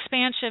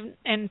expansion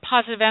and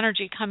positive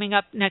energy coming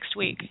up next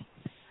week.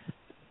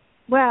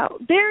 Well,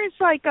 there is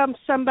like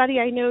somebody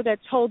I know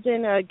that's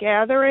holding a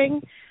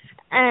gathering,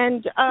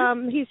 and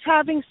he's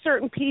having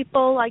certain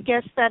people, I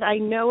guess, that I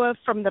know of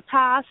from the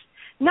past,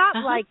 not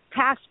like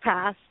past.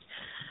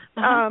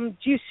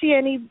 Do you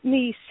see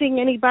me seeing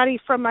anybody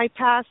from my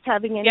past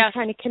having any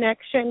kind of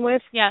connection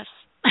with? Yes.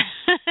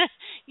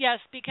 Yes,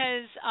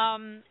 because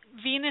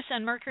Venus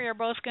and Mercury are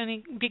both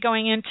going to be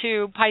going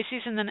into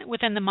Pisces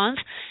within the month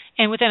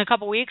and within a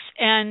couple weeks.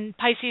 And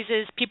Pisces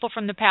is people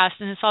from the past,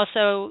 and it's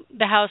also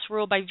the house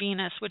ruled by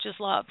Venus, which is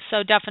love.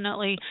 So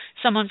definitely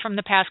someone from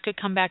the past could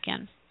come back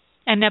in.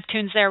 And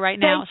Neptune's there right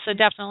now, so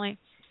definitely.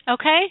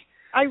 Okay?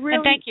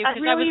 And thank you,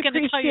 because I was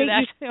going to tell you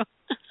that, too.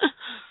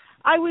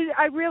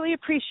 I really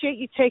appreciate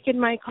you taking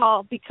my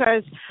call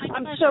because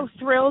I'm so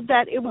thrilled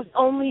that it was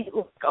only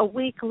a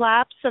week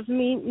lapse of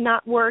me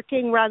not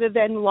working rather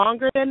than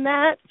longer than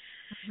that.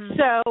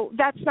 So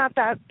that's not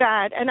that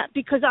bad. And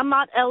because I'm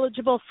not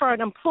eligible for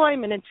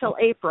unemployment until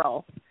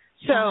April.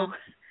 So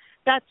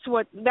that's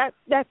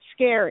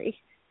scary.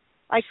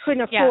 I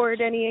couldn't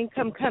afford any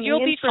income coming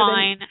You'll be for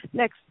fine. the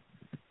next.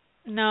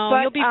 No,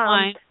 you'll be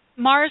fine.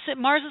 Mars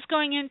is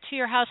going into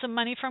your house of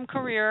money from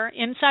career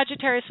in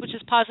Sagittarius, which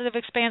is positive,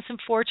 expansive,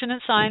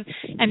 fortunate sign,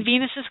 and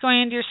Venus is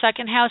going into your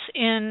second house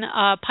in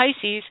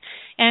Pisces,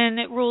 and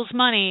it rules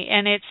money,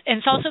 and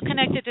it's also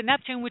connected to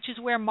Neptune, which is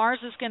where Mars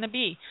is going to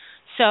be.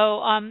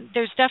 So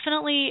there's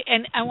definitely,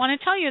 and I want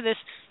to tell you this,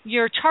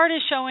 your chart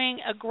is showing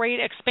a great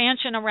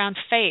expansion around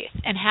faith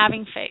and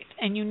having faith,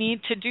 and you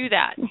need to do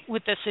that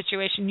with this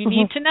situation. You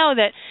need to know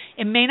that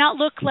it may not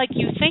look like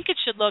you think it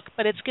should look,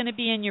 but it's going to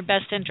be in your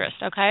best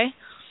interest, okay?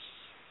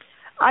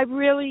 I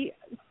really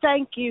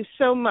thank you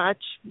so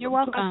much. You're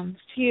welcome.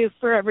 To you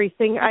for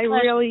everything. I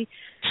really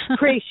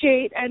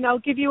appreciate, and I'll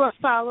give you a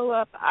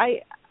follow-up.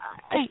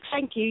 Thanks.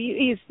 Thank you. You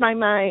eased my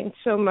mind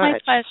so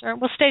much. My pleasure.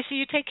 Well, Stacey,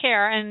 you take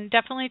care, and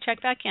definitely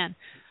check back in.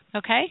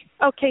 Okay?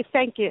 Okay,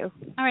 thank you.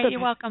 All right, you're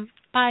welcome.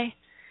 Bye.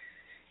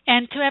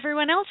 And to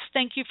everyone else,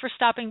 thank you for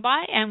stopping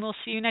by, and we'll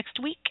see you next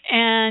week.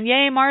 And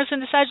yay, Mars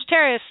into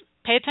Sagittarius.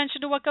 Pay attention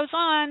to what goes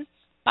on.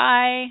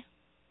 Bye.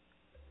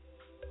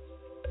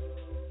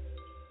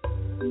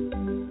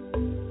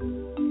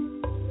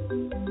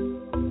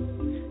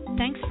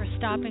 Thanks for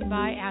stopping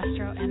by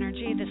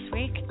AstroEnergy this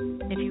week.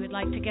 If you would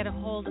like to get a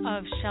hold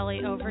of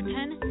Shelley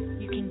Overton,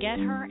 you can get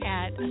her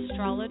at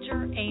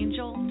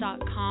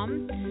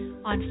astrologerangel.com,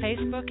 on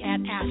Facebook at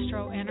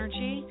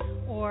AstroEnergy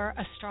or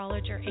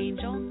Astrologer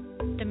Angel.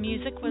 The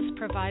music was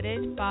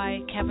provided by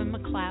Kevin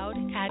MacLeod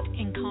at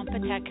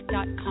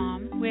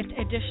incompetech.com with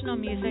additional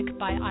music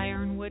by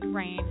Ironwood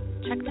Rain.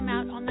 Check them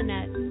out on the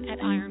net at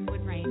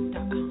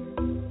ironwoodrain.com.